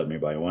wife would let me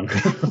buy one.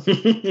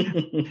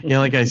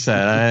 Like I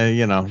said, I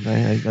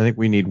think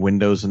we need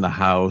windows in the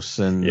house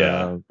and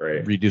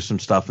redo some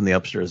stuff in the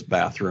upstairs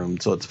bathroom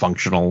so it's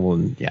functional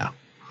and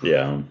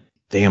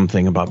damn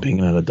thing about being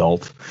an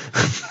adult.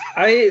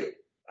 I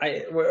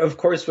of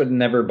course would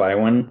never buy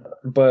one,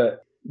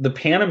 but the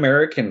Pan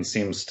American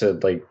seems to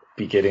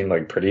be getting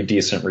pretty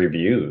decent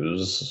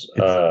reviews.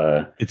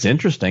 It's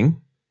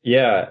interesting.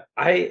 Yeah,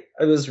 I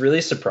was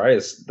really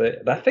surprised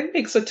that thing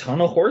makes a ton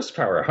of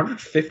horsepower.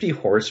 150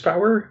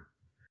 horsepower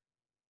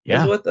is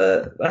Yeah.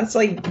 that's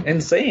like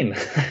insane.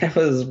 I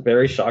was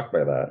very shocked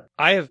by that.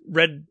 I have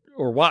read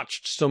or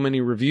watched so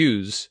many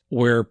reviews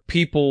where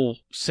people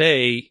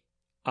say,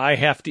 I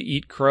have to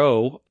eat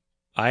crow.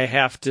 I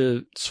have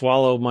to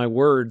swallow my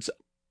words.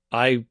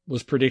 I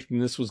was predicting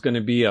this was going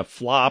to be a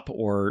flop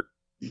or,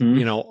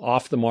 you know,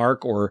 off the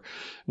mark, or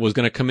was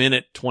going to come in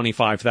at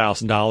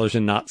 $25,000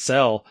 and not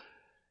sell.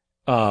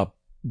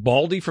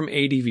 Baldy from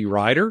ADV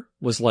Rider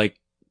was like,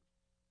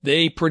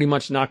 they pretty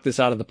much knocked this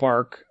out of the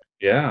park.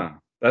 Yeah,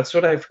 that's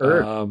what I've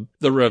heard.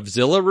 The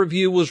Revzilla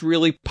review was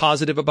really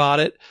positive about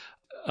it.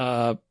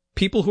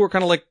 People who are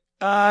kind of like,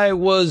 I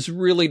was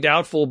really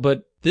doubtful,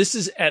 but this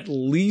is at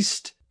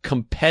least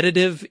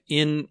competitive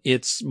in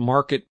its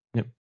market.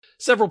 Yep.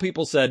 Several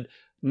people said,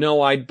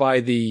 no, I'd buy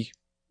the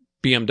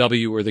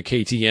BMW or the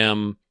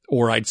KTM,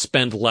 or I'd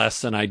spend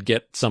less and I'd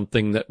get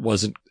something that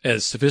wasn't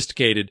as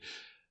sophisticated.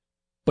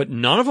 But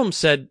none of them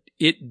said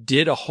it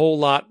did a whole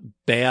lot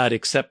bad,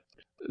 except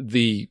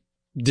the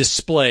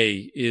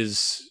display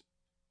is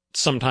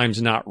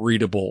sometimes not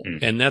readable.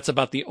 And that's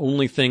about the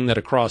only thing that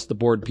across the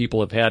board people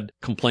have had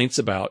complaints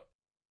about.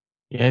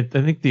 Yeah, I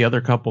think the other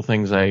couple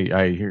things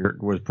I hear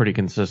was pretty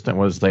consistent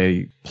was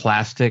the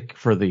plastic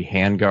for the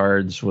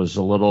handguards was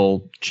a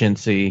little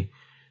chintzy,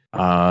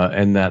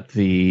 and that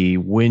the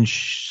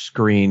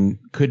windscreen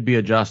could be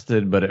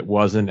adjusted, but it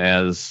wasn't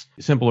as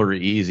simple or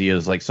easy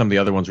as like some of the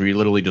other ones where you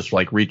literally just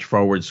like reach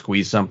forward,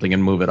 squeeze something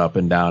and move it up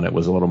and down. It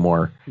was a little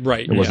more,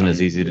 right. It wasn't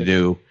as easy to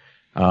do.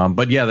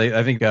 But yeah,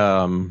 I think,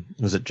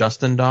 was it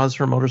Justin Dawes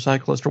for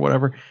Motorcyclist or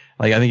whatever?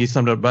 Like, I think he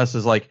summed it up best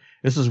as like,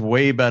 this is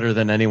way better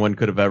than anyone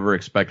could have ever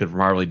expected from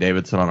Harley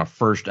Davidson on a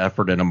first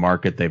effort in a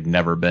market they've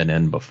never been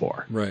in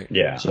before. Right.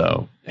 Yeah.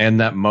 So,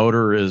 and that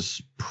motor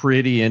is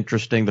pretty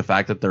interesting. The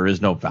fact that there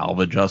is no valve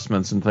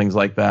adjustments and things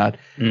like that,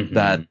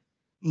 that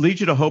leads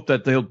you to hope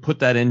that they'll put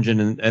that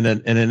engine in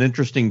an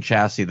interesting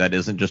chassis that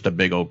isn't just a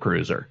big old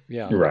cruiser.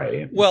 Yeah.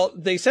 Right. Well,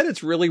 they said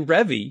it's really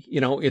revvy.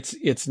 You know,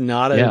 it's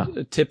not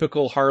a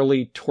typical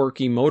Harley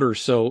torquey motor.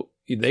 So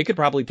they could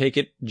probably take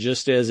it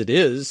just as it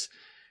is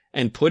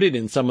and put it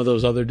in some of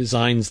those other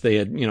designs they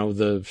had, you know,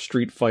 the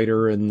Street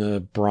Fighter and the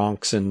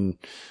Bronx and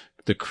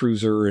the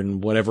Cruiser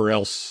and whatever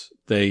else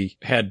they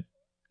had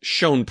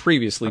shown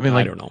previously. I mean,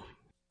 I don't know.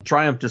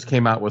 Triumph just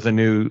came out with a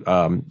new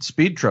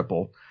Speed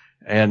Triple,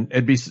 and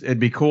it'd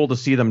be cool to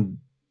see them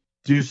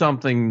do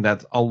something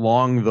that's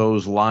along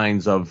those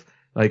lines of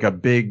like a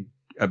big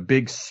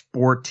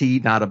sporty,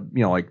 not a,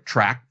 you know, like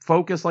track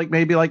focus, like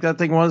maybe like that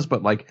thing was,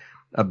 but like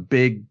a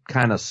big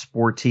kind of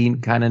sporty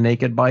kind of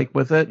naked bike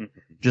with it.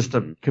 Just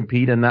to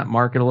compete in that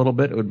market a little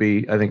bit,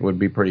 I think it would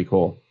be pretty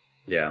cool.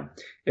 Yeah.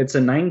 It's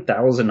a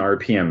 9,000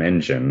 RPM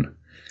engine.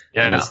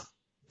 Yeah. And it's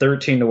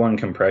 13-to-1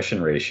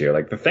 compression ratio.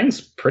 Like, the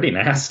thing's pretty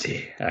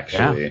nasty,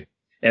 actually. Yeah.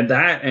 And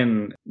that,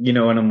 and, you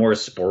know, in a more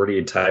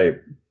sporty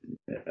type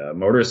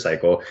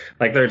motorcycle,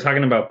 like they're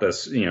talking about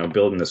this, you know,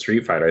 building the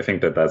Street Fighter. I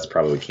think that's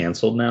probably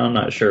canceled now. I'm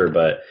not sure.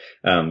 But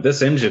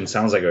this engine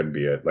sounds like it would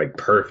be like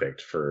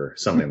perfect for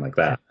something like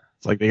that.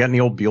 It's like, they got any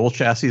old Buell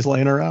chassis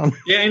laying around?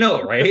 Yeah, I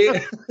know,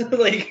 right?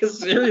 Like,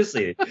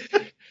 seriously.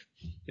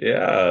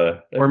 Yeah.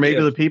 Or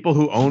maybe the people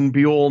who own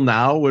Buell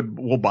now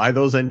will buy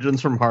those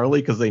engines from Harley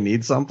because they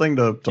need something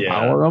to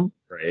power them.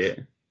 Right.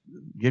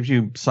 Gives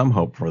you some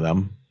hope for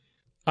them.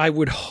 I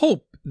would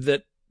hope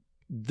that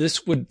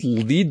this would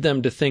lead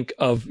them to think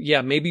of,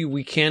 yeah, maybe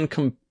we can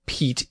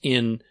compete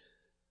in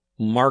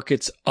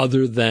markets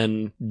other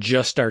than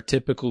just our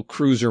typical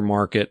cruiser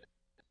market,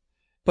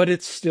 but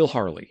it's still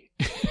Harley.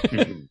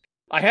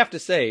 I have to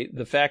say,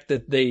 the fact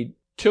that they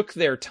took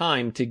their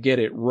time to get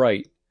it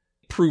right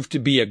proved to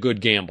be a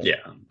good gamble.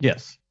 Yeah.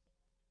 Yes.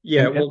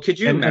 Yeah. Well, could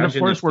you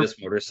imagine if this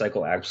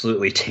motorcycle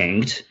absolutely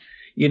tanked?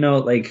 You know,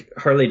 like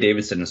Harley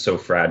Davidson is so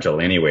fragile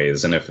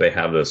anyways. And if they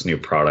have this new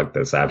product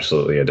that's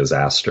absolutely a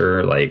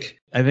disaster, like.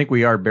 I think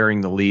we are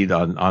bearing the lead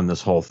on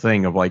this whole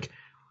thing of like,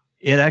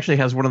 it actually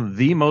has one of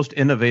the most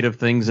innovative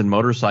things in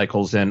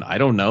motorcycles in, I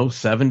don't know,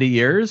 70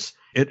 years.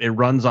 It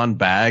runs on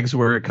bags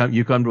where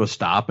you come to a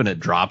stop and it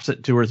drops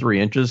it 2 or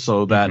 3 inches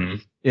so that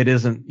it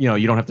isn't, you know,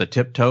 you don't have to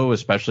tiptoe,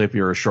 especially if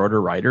you're a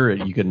shorter rider.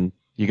 You can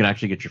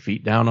actually get your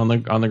feet down on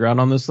the ground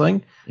on this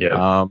thing.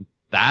 Yeah.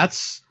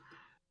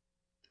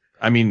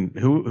 I mean,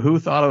 who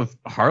thought of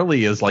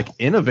Harley as like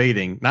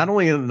innovating, not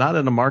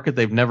in a market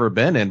they've never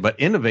been in, but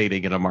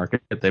innovating in a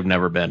market that they've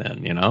never been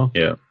in, you know?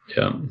 Yeah.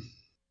 Yeah.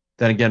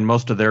 Then again,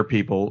 most of the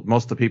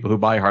people who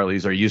buy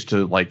Harleys are used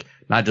to like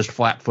not just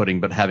flat footing,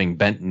 but having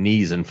bent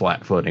knees and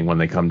flat footing when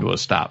they come to a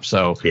stop.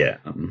 So yeah,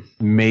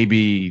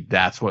 maybe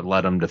that's what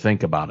led them to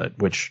think about it,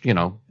 which, you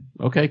know,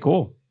 okay,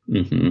 cool.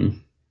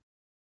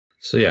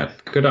 So yeah,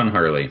 good on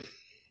Harley.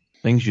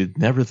 Things you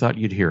never thought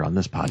you'd hear on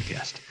this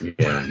podcast.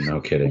 Yeah,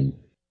 no kidding.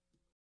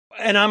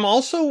 And I'm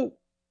also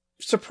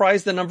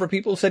surprised the number of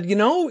people said, you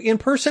know, in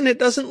person, it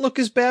doesn't look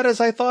as bad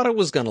as I thought it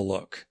was going to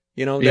look.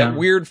 You know, that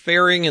weird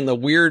fairing and the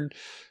weird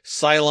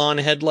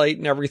Cylon headlight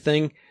and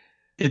everything.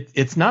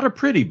 It's not a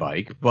pretty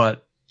bike,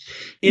 but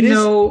It is.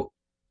 No,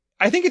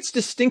 I think it's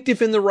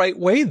distinctive in the right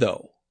way,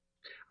 though.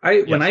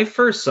 when I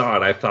first saw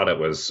it, I thought it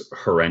was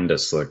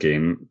horrendous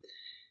looking.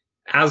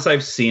 As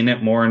I've seen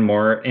it more and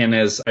more, and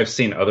as I've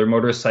seen other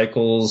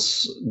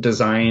motorcycles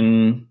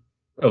design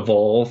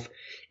evolve,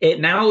 it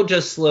now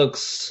just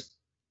looks,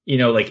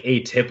 like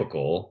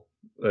atypical,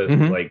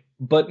 like,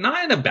 but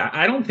not in a bad.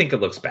 I don't think it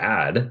looks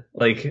bad.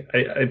 Like,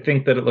 I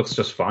think that it looks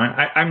just fine.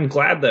 I'm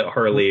glad that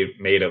Harley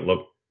made it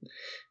look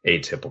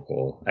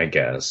atypical, I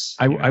guess.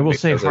 I will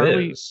say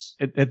Harley,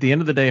 at the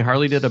end of the day,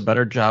 Harley did a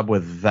better job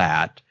with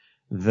that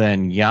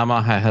than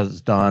Yamaha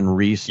has done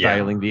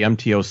restyling the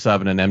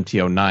MT-07 and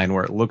MT-09,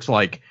 where it looks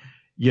like,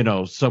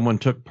 someone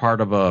took part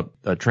of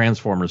a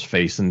Transformer's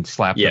face and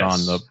slapped it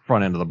on the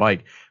front end of the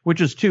bike, which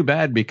is too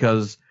bad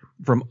because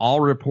from all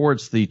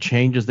reports, the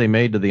changes they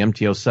made to the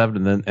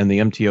MT-07 and the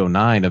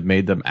MT-09 have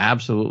made them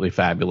absolutely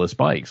fabulous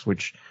bikes,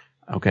 which,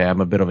 okay,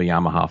 I'm a bit of a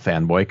Yamaha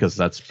fanboy because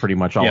that's pretty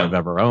much all I've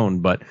ever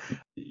owned, but,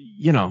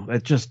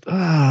 it just,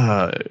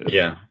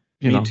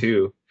 me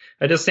too.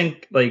 I just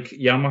think like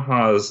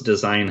Yamaha's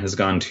design has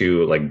gone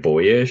too like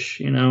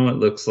boyish, it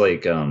looks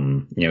like,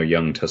 young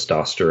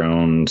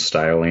testosterone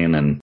styling,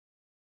 and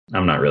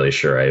I'm not really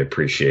sure I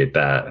appreciate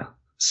that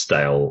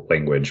style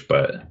language,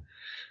 but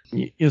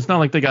it's not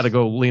like they got to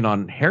go lean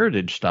on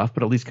heritage stuff,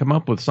 but at least come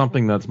up with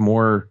something that's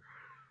more,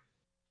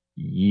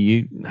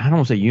 I don't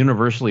want to say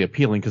universally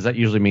appealing, because that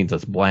usually means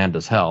it's bland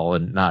as hell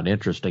and not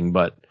interesting,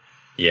 but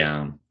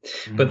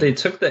but they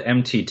took the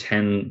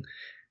MT-10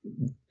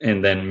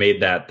 and then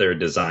made that their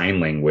design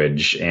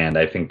language, and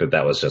I think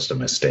that was just a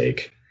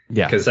mistake.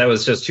 Yeah, because that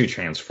was just too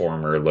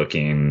Transformer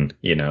looking.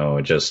 It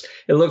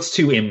looks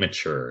too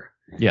immature.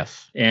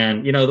 Yes,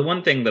 and the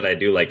one thing that I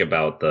do like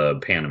about the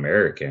Pan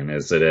American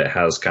is that it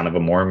has kind of a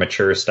more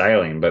mature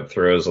styling, but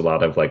throws a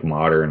lot of like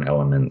modern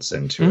elements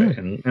into it,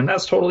 and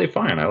that's totally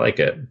fine. I like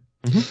it.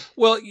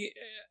 Well,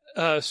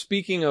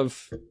 speaking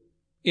of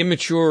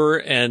immature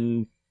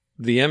and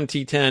the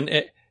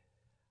MT-10.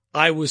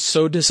 I was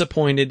so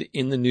disappointed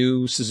in the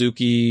new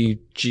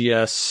Suzuki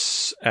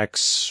GSX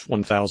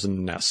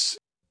 1000S.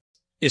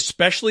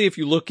 Especially if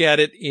you look at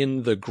it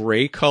in the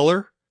gray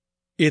color.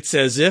 It's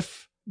as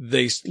if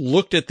they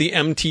looked at the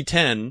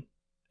MT-10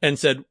 and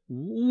said,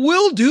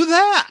 we'll do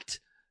that.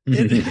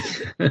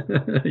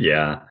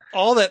 Yeah.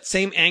 All that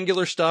same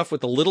angular stuff with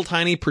the little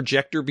tiny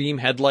projector beam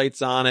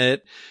headlights on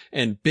it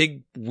and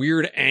big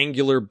weird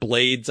angular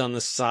blades on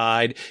the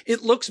side.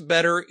 It looks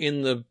better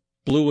in the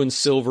blue and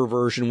silver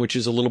version, which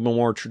is a little bit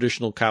more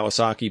traditional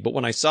Kawasaki. But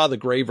when I saw the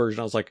gray version,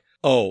 I was like,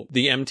 oh,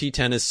 the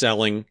MT-10 is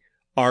selling.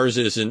 Ours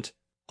isn't.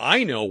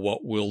 I know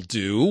what we'll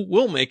do.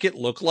 We'll make it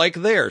look like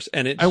theirs.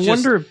 And I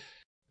wonder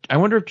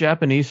if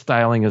Japanese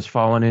styling has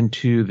fallen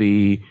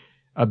into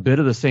a bit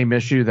of the same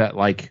issue that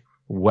like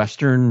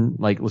Western,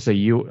 like let's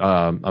say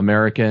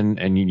American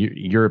and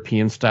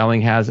European styling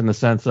has, in the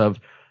sense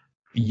of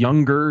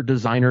younger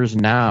designers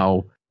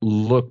now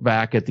look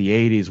back at the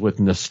 80s with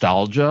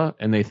nostalgia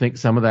and they think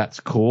some of that's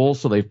cool.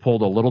 So they've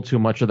pulled a little too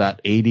much of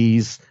that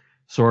 80s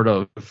sort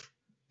of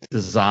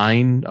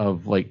design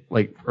of like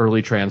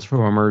early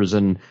Transformers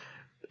and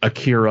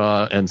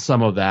Akira and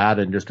some of that,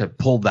 and just have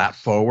pulled that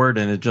forward,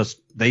 and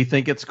they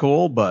think it's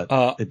cool, but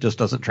it just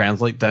doesn't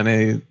translate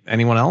to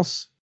anyone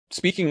else.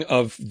 Speaking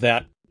of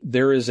that,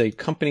 there is a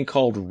company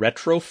called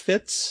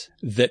Retrofits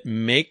that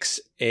makes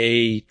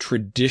a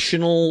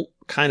traditional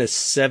kind of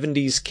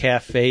 70s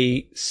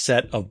cafe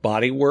set of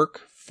bodywork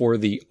for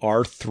the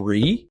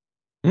R3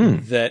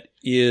 that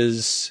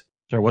is...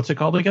 Sorry, what's it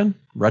called again?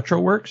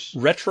 Retrofits?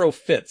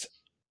 Retrofits.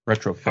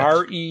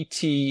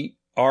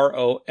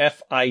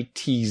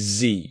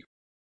 RETROFITZ.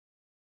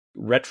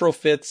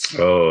 Retrofits.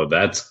 Oh,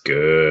 that's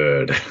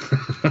good.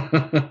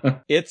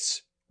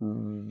 It's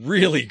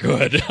really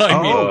good.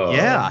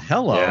 Yeah.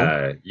 Hello.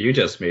 Yeah, you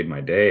just made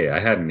my day. I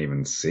hadn't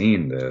even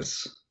seen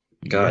this.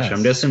 Gosh, yes.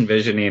 I'm just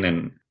envisioning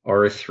an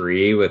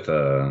R3 with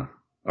a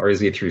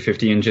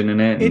RZ350 engine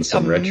in it. And it's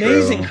some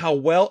amazing retro. how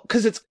well,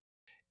 because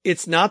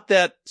it's not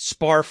that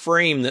spar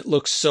frame that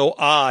looks so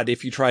odd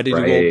if you try to do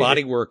old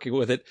bodywork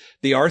with it.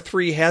 The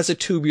R3 has a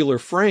tubular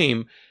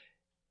frame,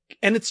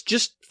 and it's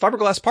just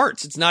fiberglass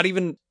parts. It's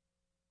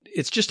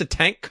just a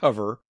tank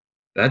cover.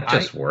 That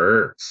just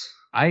works.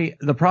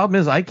 The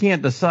problem is I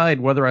can't decide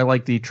whether I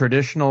like the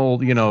traditional,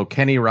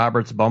 Kenny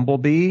Roberts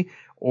Bumblebee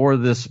or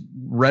this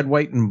red,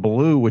 white, and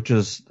blue, which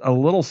is a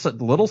little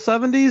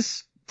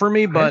 70s for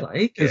me, but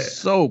it's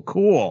so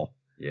cool.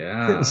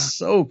 Yeah. It's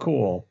so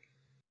cool.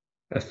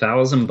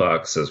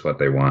 $1,000 is what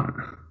they want.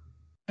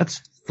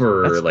 That's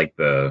like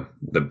the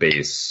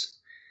base.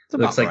 It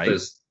looks like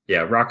there's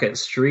Rocket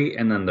Street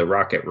and then the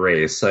Rocket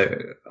Race.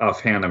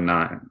 Offhand,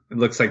 it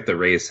looks like the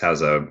Race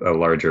has a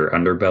larger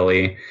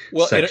underbelly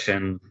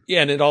section.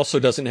 And it also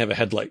doesn't have a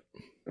headlight.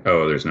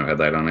 Oh, there's no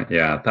headlight on it.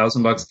 Yeah,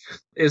 $1,000.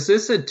 Is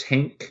this a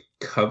tank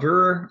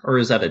cover or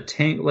is that a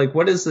tank? Like,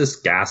 what is this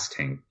gas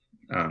tank?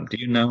 Do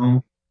you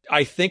know?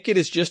 I think it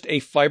is just a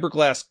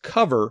fiberglass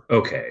cover.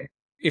 Okay.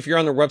 If you're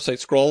on their website,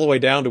 scroll all the way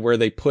down to where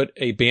they put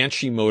a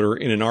Banshee motor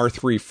in an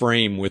R3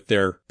 frame with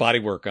their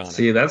bodywork on it.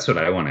 See, that's what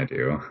I want to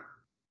do.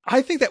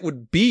 I think that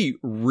would be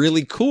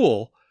really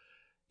cool.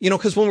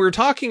 Because when we were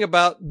talking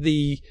about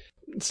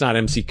it's not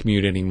MC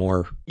Commute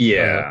anymore.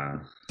 Yeah.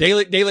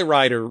 Daily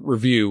Rider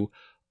review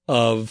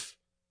of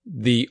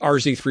the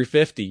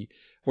RZ350,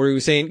 where he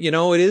was saying,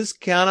 it is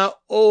kind of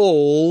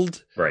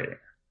old. Right.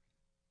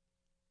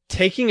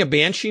 Taking a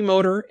Banshee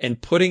motor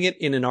and putting it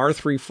in an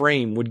R3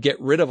 frame would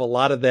get rid of a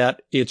lot of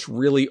that it's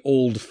really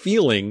old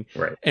feeling,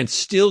 right, and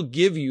still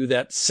give you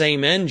that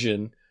same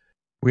engine.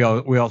 We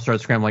all start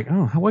scrambling like,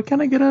 oh, what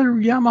can I get a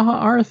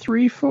Yamaha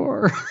R3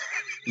 for?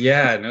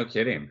 Yeah, no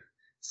kidding.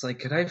 It's like,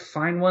 could I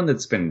find one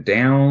that's been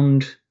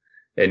downed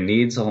and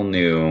needs all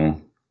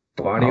new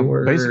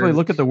bodywork? Basically,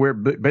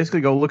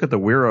 go look at the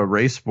Wera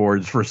race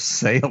boards for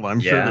sale. I'm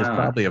sure there's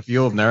probably a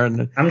few of them there,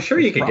 and I'm sure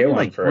you could get one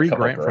like for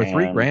 $3,000. For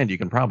 $3,000, you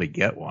can probably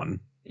get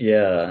one.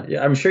 Yeah,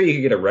 I'm sure you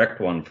could get a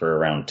wrecked one for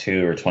around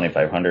 $2,000 or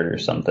 $2,500 or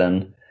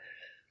something.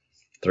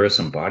 Throw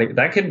some body.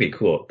 That could be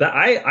cool.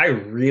 I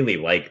really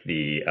like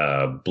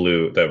the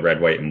blue, the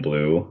red, white, and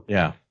blue.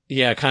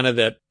 Yeah, kind of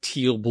that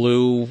teal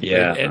blue.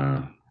 Yeah.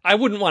 And I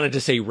wouldn't want it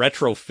to say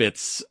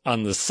retrofits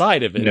on the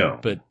side of it, no,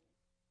 but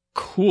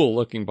cool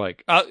looking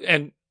bike.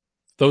 And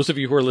those of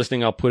you who are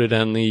listening, I'll put it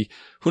on the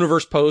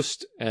Hooniverse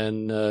post,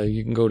 and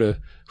you can go to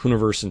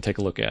Hooniverse and take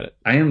a look at it.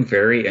 I am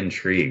very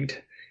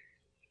intrigued.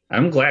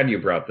 I'm glad you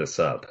brought this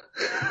up.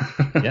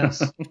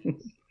 Yes.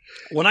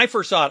 When I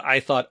first saw it, I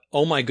thought,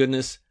 oh my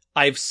goodness,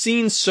 I've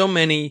seen so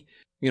many,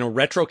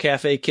 retro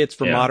cafe kits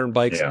for modern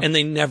bikes, and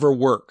they never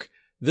work.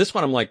 This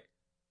one, I'm like,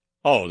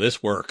 oh,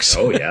 this works.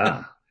 Oh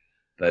yeah.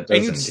 That does.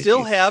 And you'd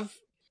still have,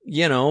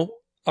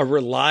 a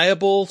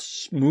reliable,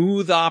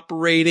 smooth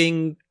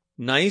operating,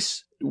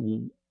 nice,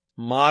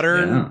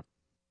 modern. Yeah.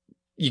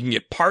 You can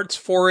get parts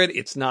for it.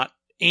 It's not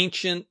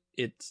ancient.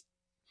 It's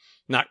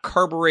not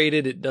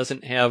carbureted. It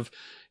doesn't have,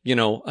 a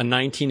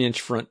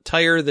 19-inch front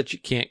tire that you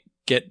can't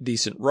get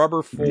decent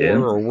rubber for,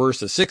 or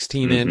worse, a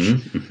 16-inch.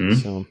 Mm-hmm.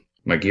 So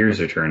my gears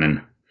are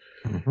turning.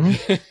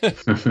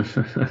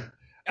 Mm-hmm.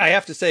 I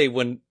have to say,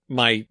 when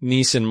my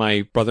niece and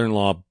my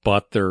brother-in-law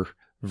bought their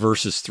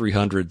Versys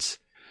 300s,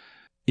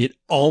 it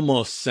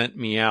almost sent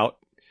me out.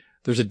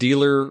 There's a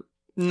dealer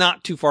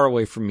not too far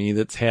away from me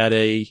that's had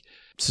a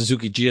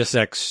Suzuki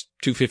GSX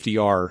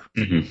 250R.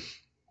 Mm-hmm.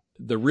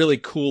 The really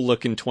cool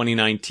looking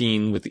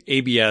 2019 with the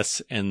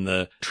ABS and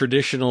the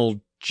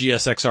traditional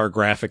GSXR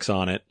graphics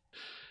on it,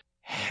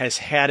 has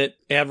had it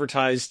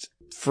advertised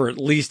for at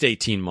least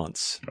 18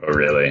 months. Oh,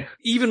 really?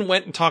 Even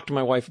went and talked to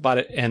my wife about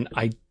it, and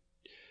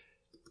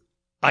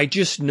I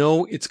just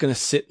know it's going to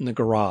sit in the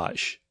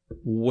garage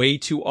way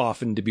too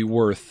often to be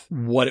worth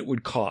what it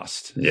would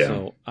cost. Yeah,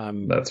 so,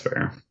 that's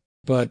fair.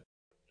 But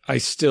I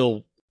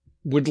still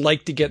would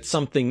like to get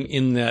something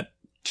in that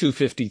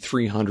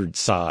 250-300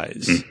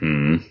 size.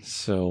 Mm-hmm.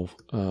 So,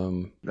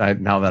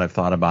 now that I've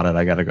thought about it,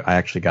 I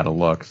actually got to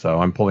look. So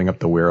I'm pulling up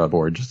the Wera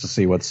board just to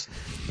see what's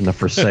in the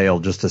for sale,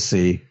 just to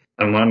see.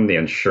 I'm on the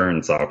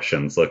insurance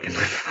auctions looking to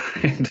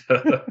find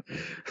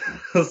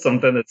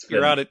something that's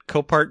You're out at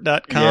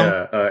Copart.com?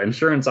 Yeah,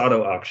 insurance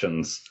auto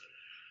auctions.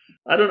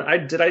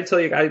 Did I tell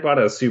you I bought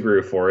a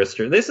Subaru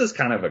Forester? This is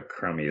kind of a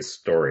crummy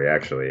story,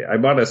 actually. I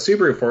bought a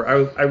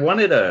Subaru I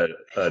wanted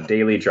a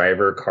daily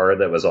driver car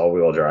that was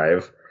all-wheel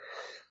drive.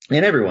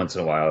 And every once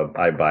in a while,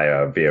 I buy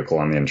a vehicle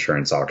on the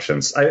insurance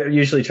auctions. I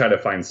usually try to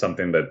find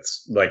something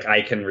that's like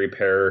I can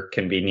repair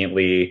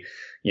conveniently,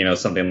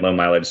 something low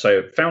mileage. So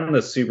I found the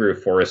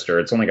Subaru Forester.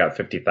 It's only got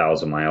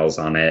 50,000 miles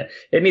on it.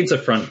 It needs a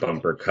front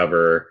bumper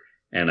cover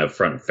and a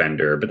front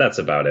fender, but that's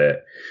about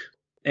it.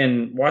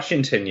 In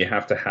Washington, you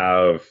have to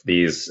have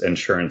these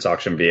insurance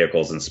auction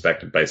vehicles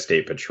inspected by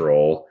State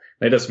Patrol.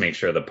 They just make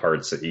sure the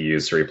parts that you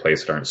use to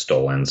replace it aren't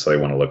stolen, so they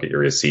want to look at your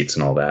receipts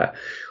and all that.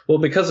 Well,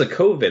 because of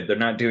COVID, they're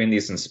not doing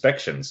these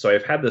inspections. So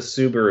I've had the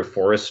Subaru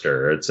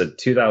Forester. It's a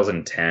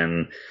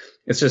 2010.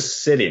 It's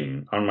just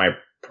sitting on my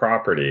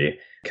property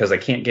because I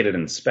can't get it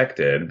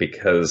inspected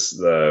because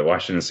the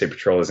Washington State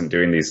Patrol isn't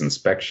doing these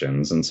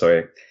inspections. And so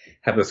I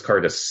have this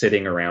car just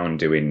sitting around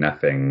doing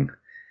nothing.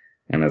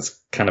 And it's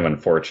kind of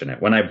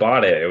unfortunate. When I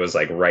bought it, it was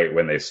like right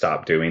when they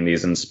stopped doing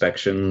these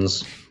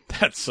inspections.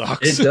 That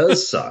sucks. It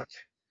does suck.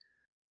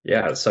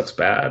 Yeah, it sucks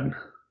bad.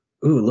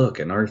 Ooh, look,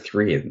 an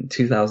R3 in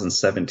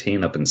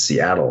 2017 up in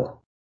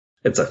Seattle.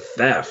 It's a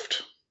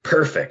theft.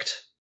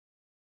 Perfect.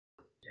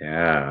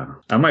 Yeah.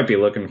 I might be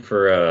looking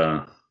for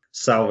a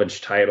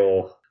salvage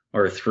title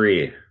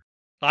R3.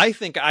 I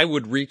think I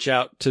would reach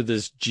out to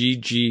this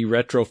GG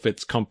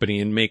Retrofits company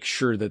and make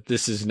sure that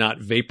this is not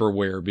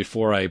vaporware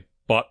before I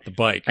bought the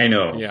bike. I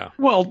know. Yeah.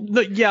 Well,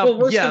 yeah. Well,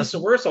 worst comes to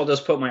worst, I'll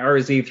just put my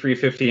RZ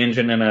 350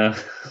 engine in a.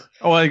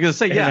 Oh, I was gonna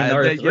say, yeah. An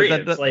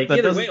R3. It's like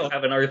either way, I'll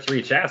have an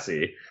R3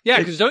 chassis. Yeah,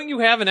 because don't you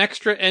have an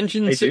extra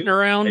engine sitting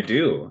around? I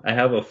do. I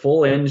have a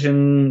full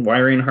engine,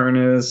 wiring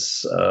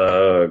harness,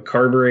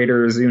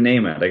 carburetors, you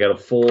name it. I got a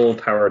full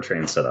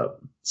powertrain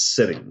setup,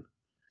 sitting,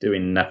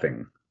 doing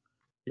nothing.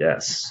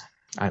 Yes,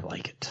 I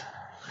like it.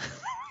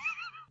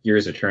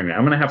 Gears are turning.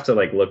 I'm gonna have to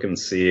look and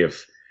see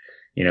if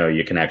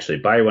you can actually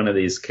buy one of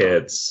these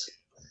kits,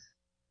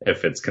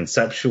 if it's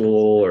conceptual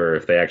or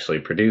if they actually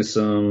produce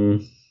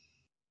them.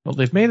 Well,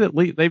 they've made at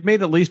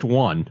least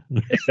one.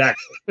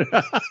 Exactly.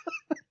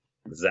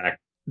 Exactly.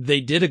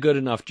 They did a good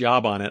enough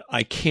job on it.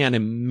 I can't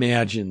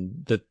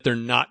imagine that they're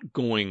not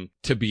going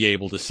to be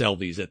able to sell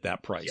these at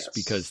that price,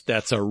 because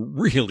that's a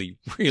really,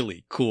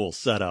 really cool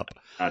setup.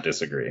 I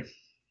disagree.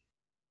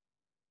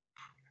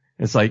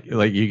 It's like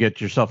you get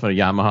yourself a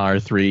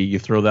Yamaha R3, you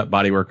throw that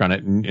bodywork on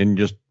it and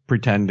just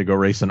pretend to go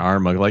race an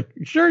Arma. Like,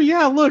 sure,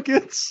 yeah, look,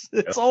 it's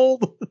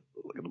old.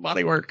 Look at the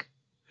bodywork.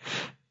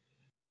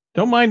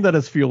 Don't mind that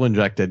it's fuel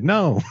injected.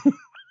 No.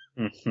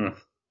 Mm-hmm.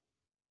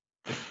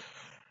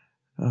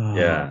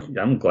 Yeah,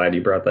 I'm glad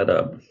you brought that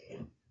up.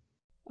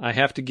 I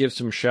have to give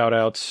some shout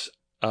outs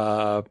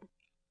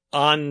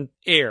on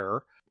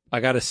air. I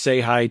got to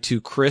say hi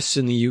to Chris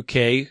in the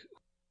UK.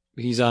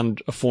 He's on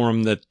a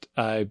forum that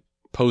I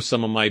post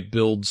some of my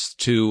builds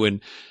to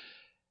and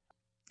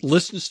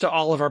listens to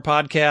all of our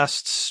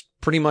podcasts.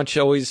 Pretty much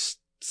always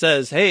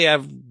says, hey,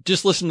 I've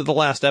just listened to the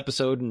last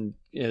episode, and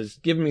has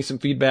given me some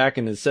feedback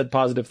and has said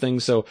positive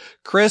things. So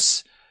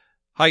Chris,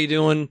 how you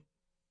doing?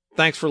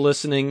 Thanks for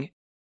listening.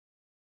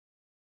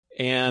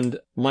 And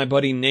my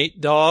buddy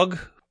Nate Dogg,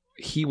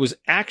 he was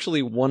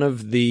actually one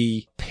of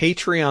the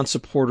Patreon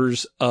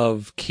supporters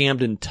of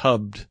Camden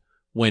Tubbed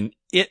when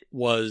it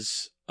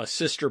was a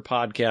sister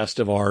podcast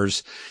of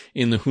ours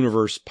in the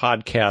Hooniverse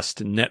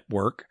Podcast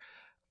Network.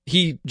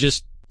 He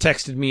just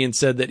texted me and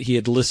said that he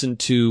had listened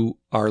to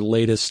our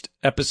latest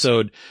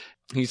episode.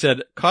 He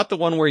said, caught the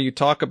one where you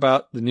talk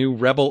about the new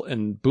Rebel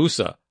and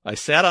Busa. I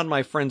sat on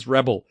my friend's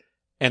Rebel,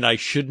 and I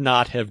should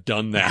not have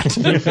done that.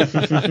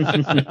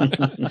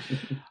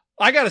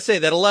 I got to say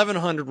that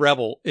 1100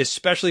 Rebel,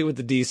 especially with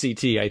the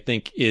DCT, I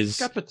think is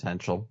got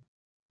potential.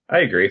 I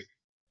agree.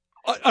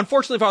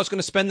 Unfortunately, if I was going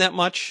to spend that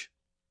much,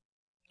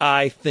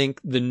 I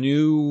think the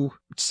new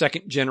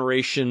second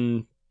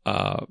generation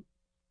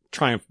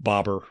Triumph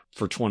Bobber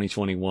for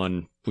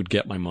 2021 would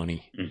get my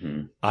money.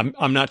 Mm-hmm.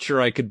 I'm not sure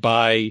I could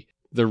buy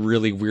the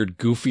really weird,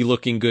 goofy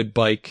looking good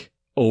bike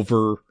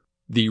over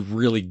the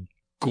really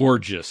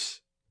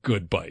gorgeous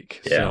good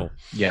bike. Yeah. So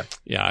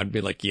yeah, I'd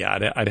be like,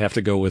 I'd have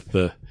to go with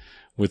the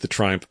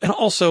Triumph. And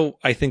also,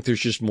 I think there's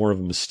just more of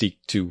a mystique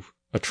to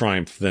a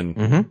Triumph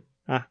than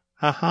a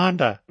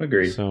Honda.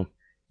 Agreed. So,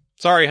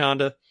 sorry,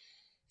 Honda.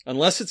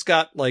 Unless it's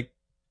got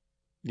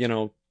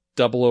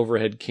double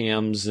overhead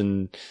cams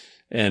and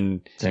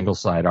single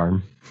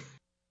sidearm.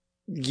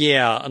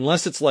 Yeah,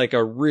 unless it's like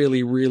a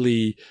really,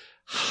 really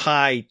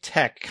high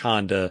tech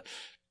Honda.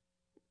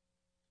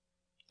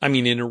 I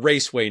mean, in a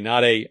race way,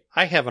 not I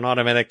have an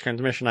automatic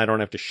transmission, I don't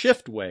have to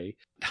shift way.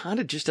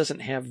 Honda just doesn't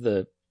have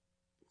the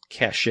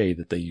cachet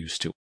that they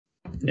used to.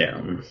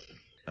 Yeah.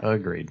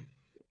 Agreed.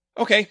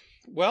 Okay.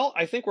 Well,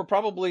 I think we're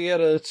probably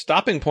at a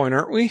stopping point,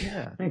 aren't we?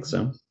 Yeah, I think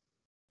so.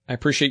 I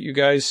appreciate you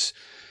guys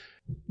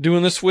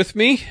doing this with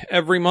me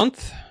every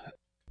month.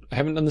 I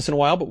haven't done this in a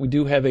while, but we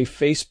do have a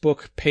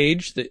Facebook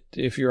page that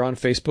if you're on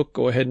Facebook,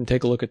 go ahead and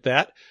take a look at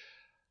that.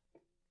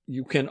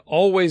 You can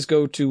always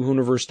go to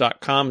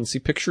Hooniverse.com and see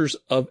pictures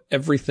of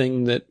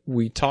everything that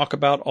we talk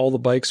about. All the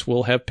bikes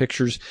will have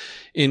pictures,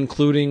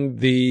 including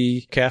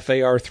the Cafe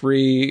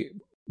R3,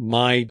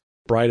 my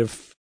Bride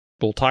of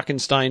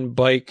Bultockenstein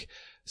bike,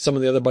 some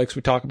of the other bikes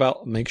we talk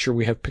about. Make sure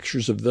we have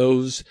pictures of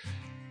those.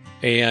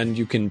 And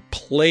you can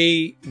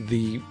play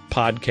the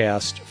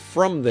podcast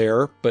from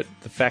there, but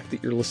the fact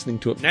that you're listening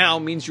to it now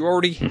means you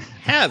already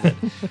have it.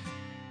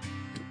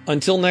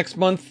 Until next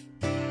month,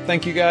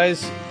 thank you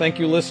guys. Thank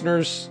you,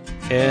 listeners.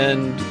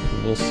 And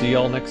we'll see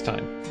y'all next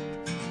time.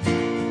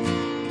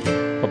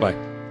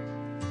 Bye-bye.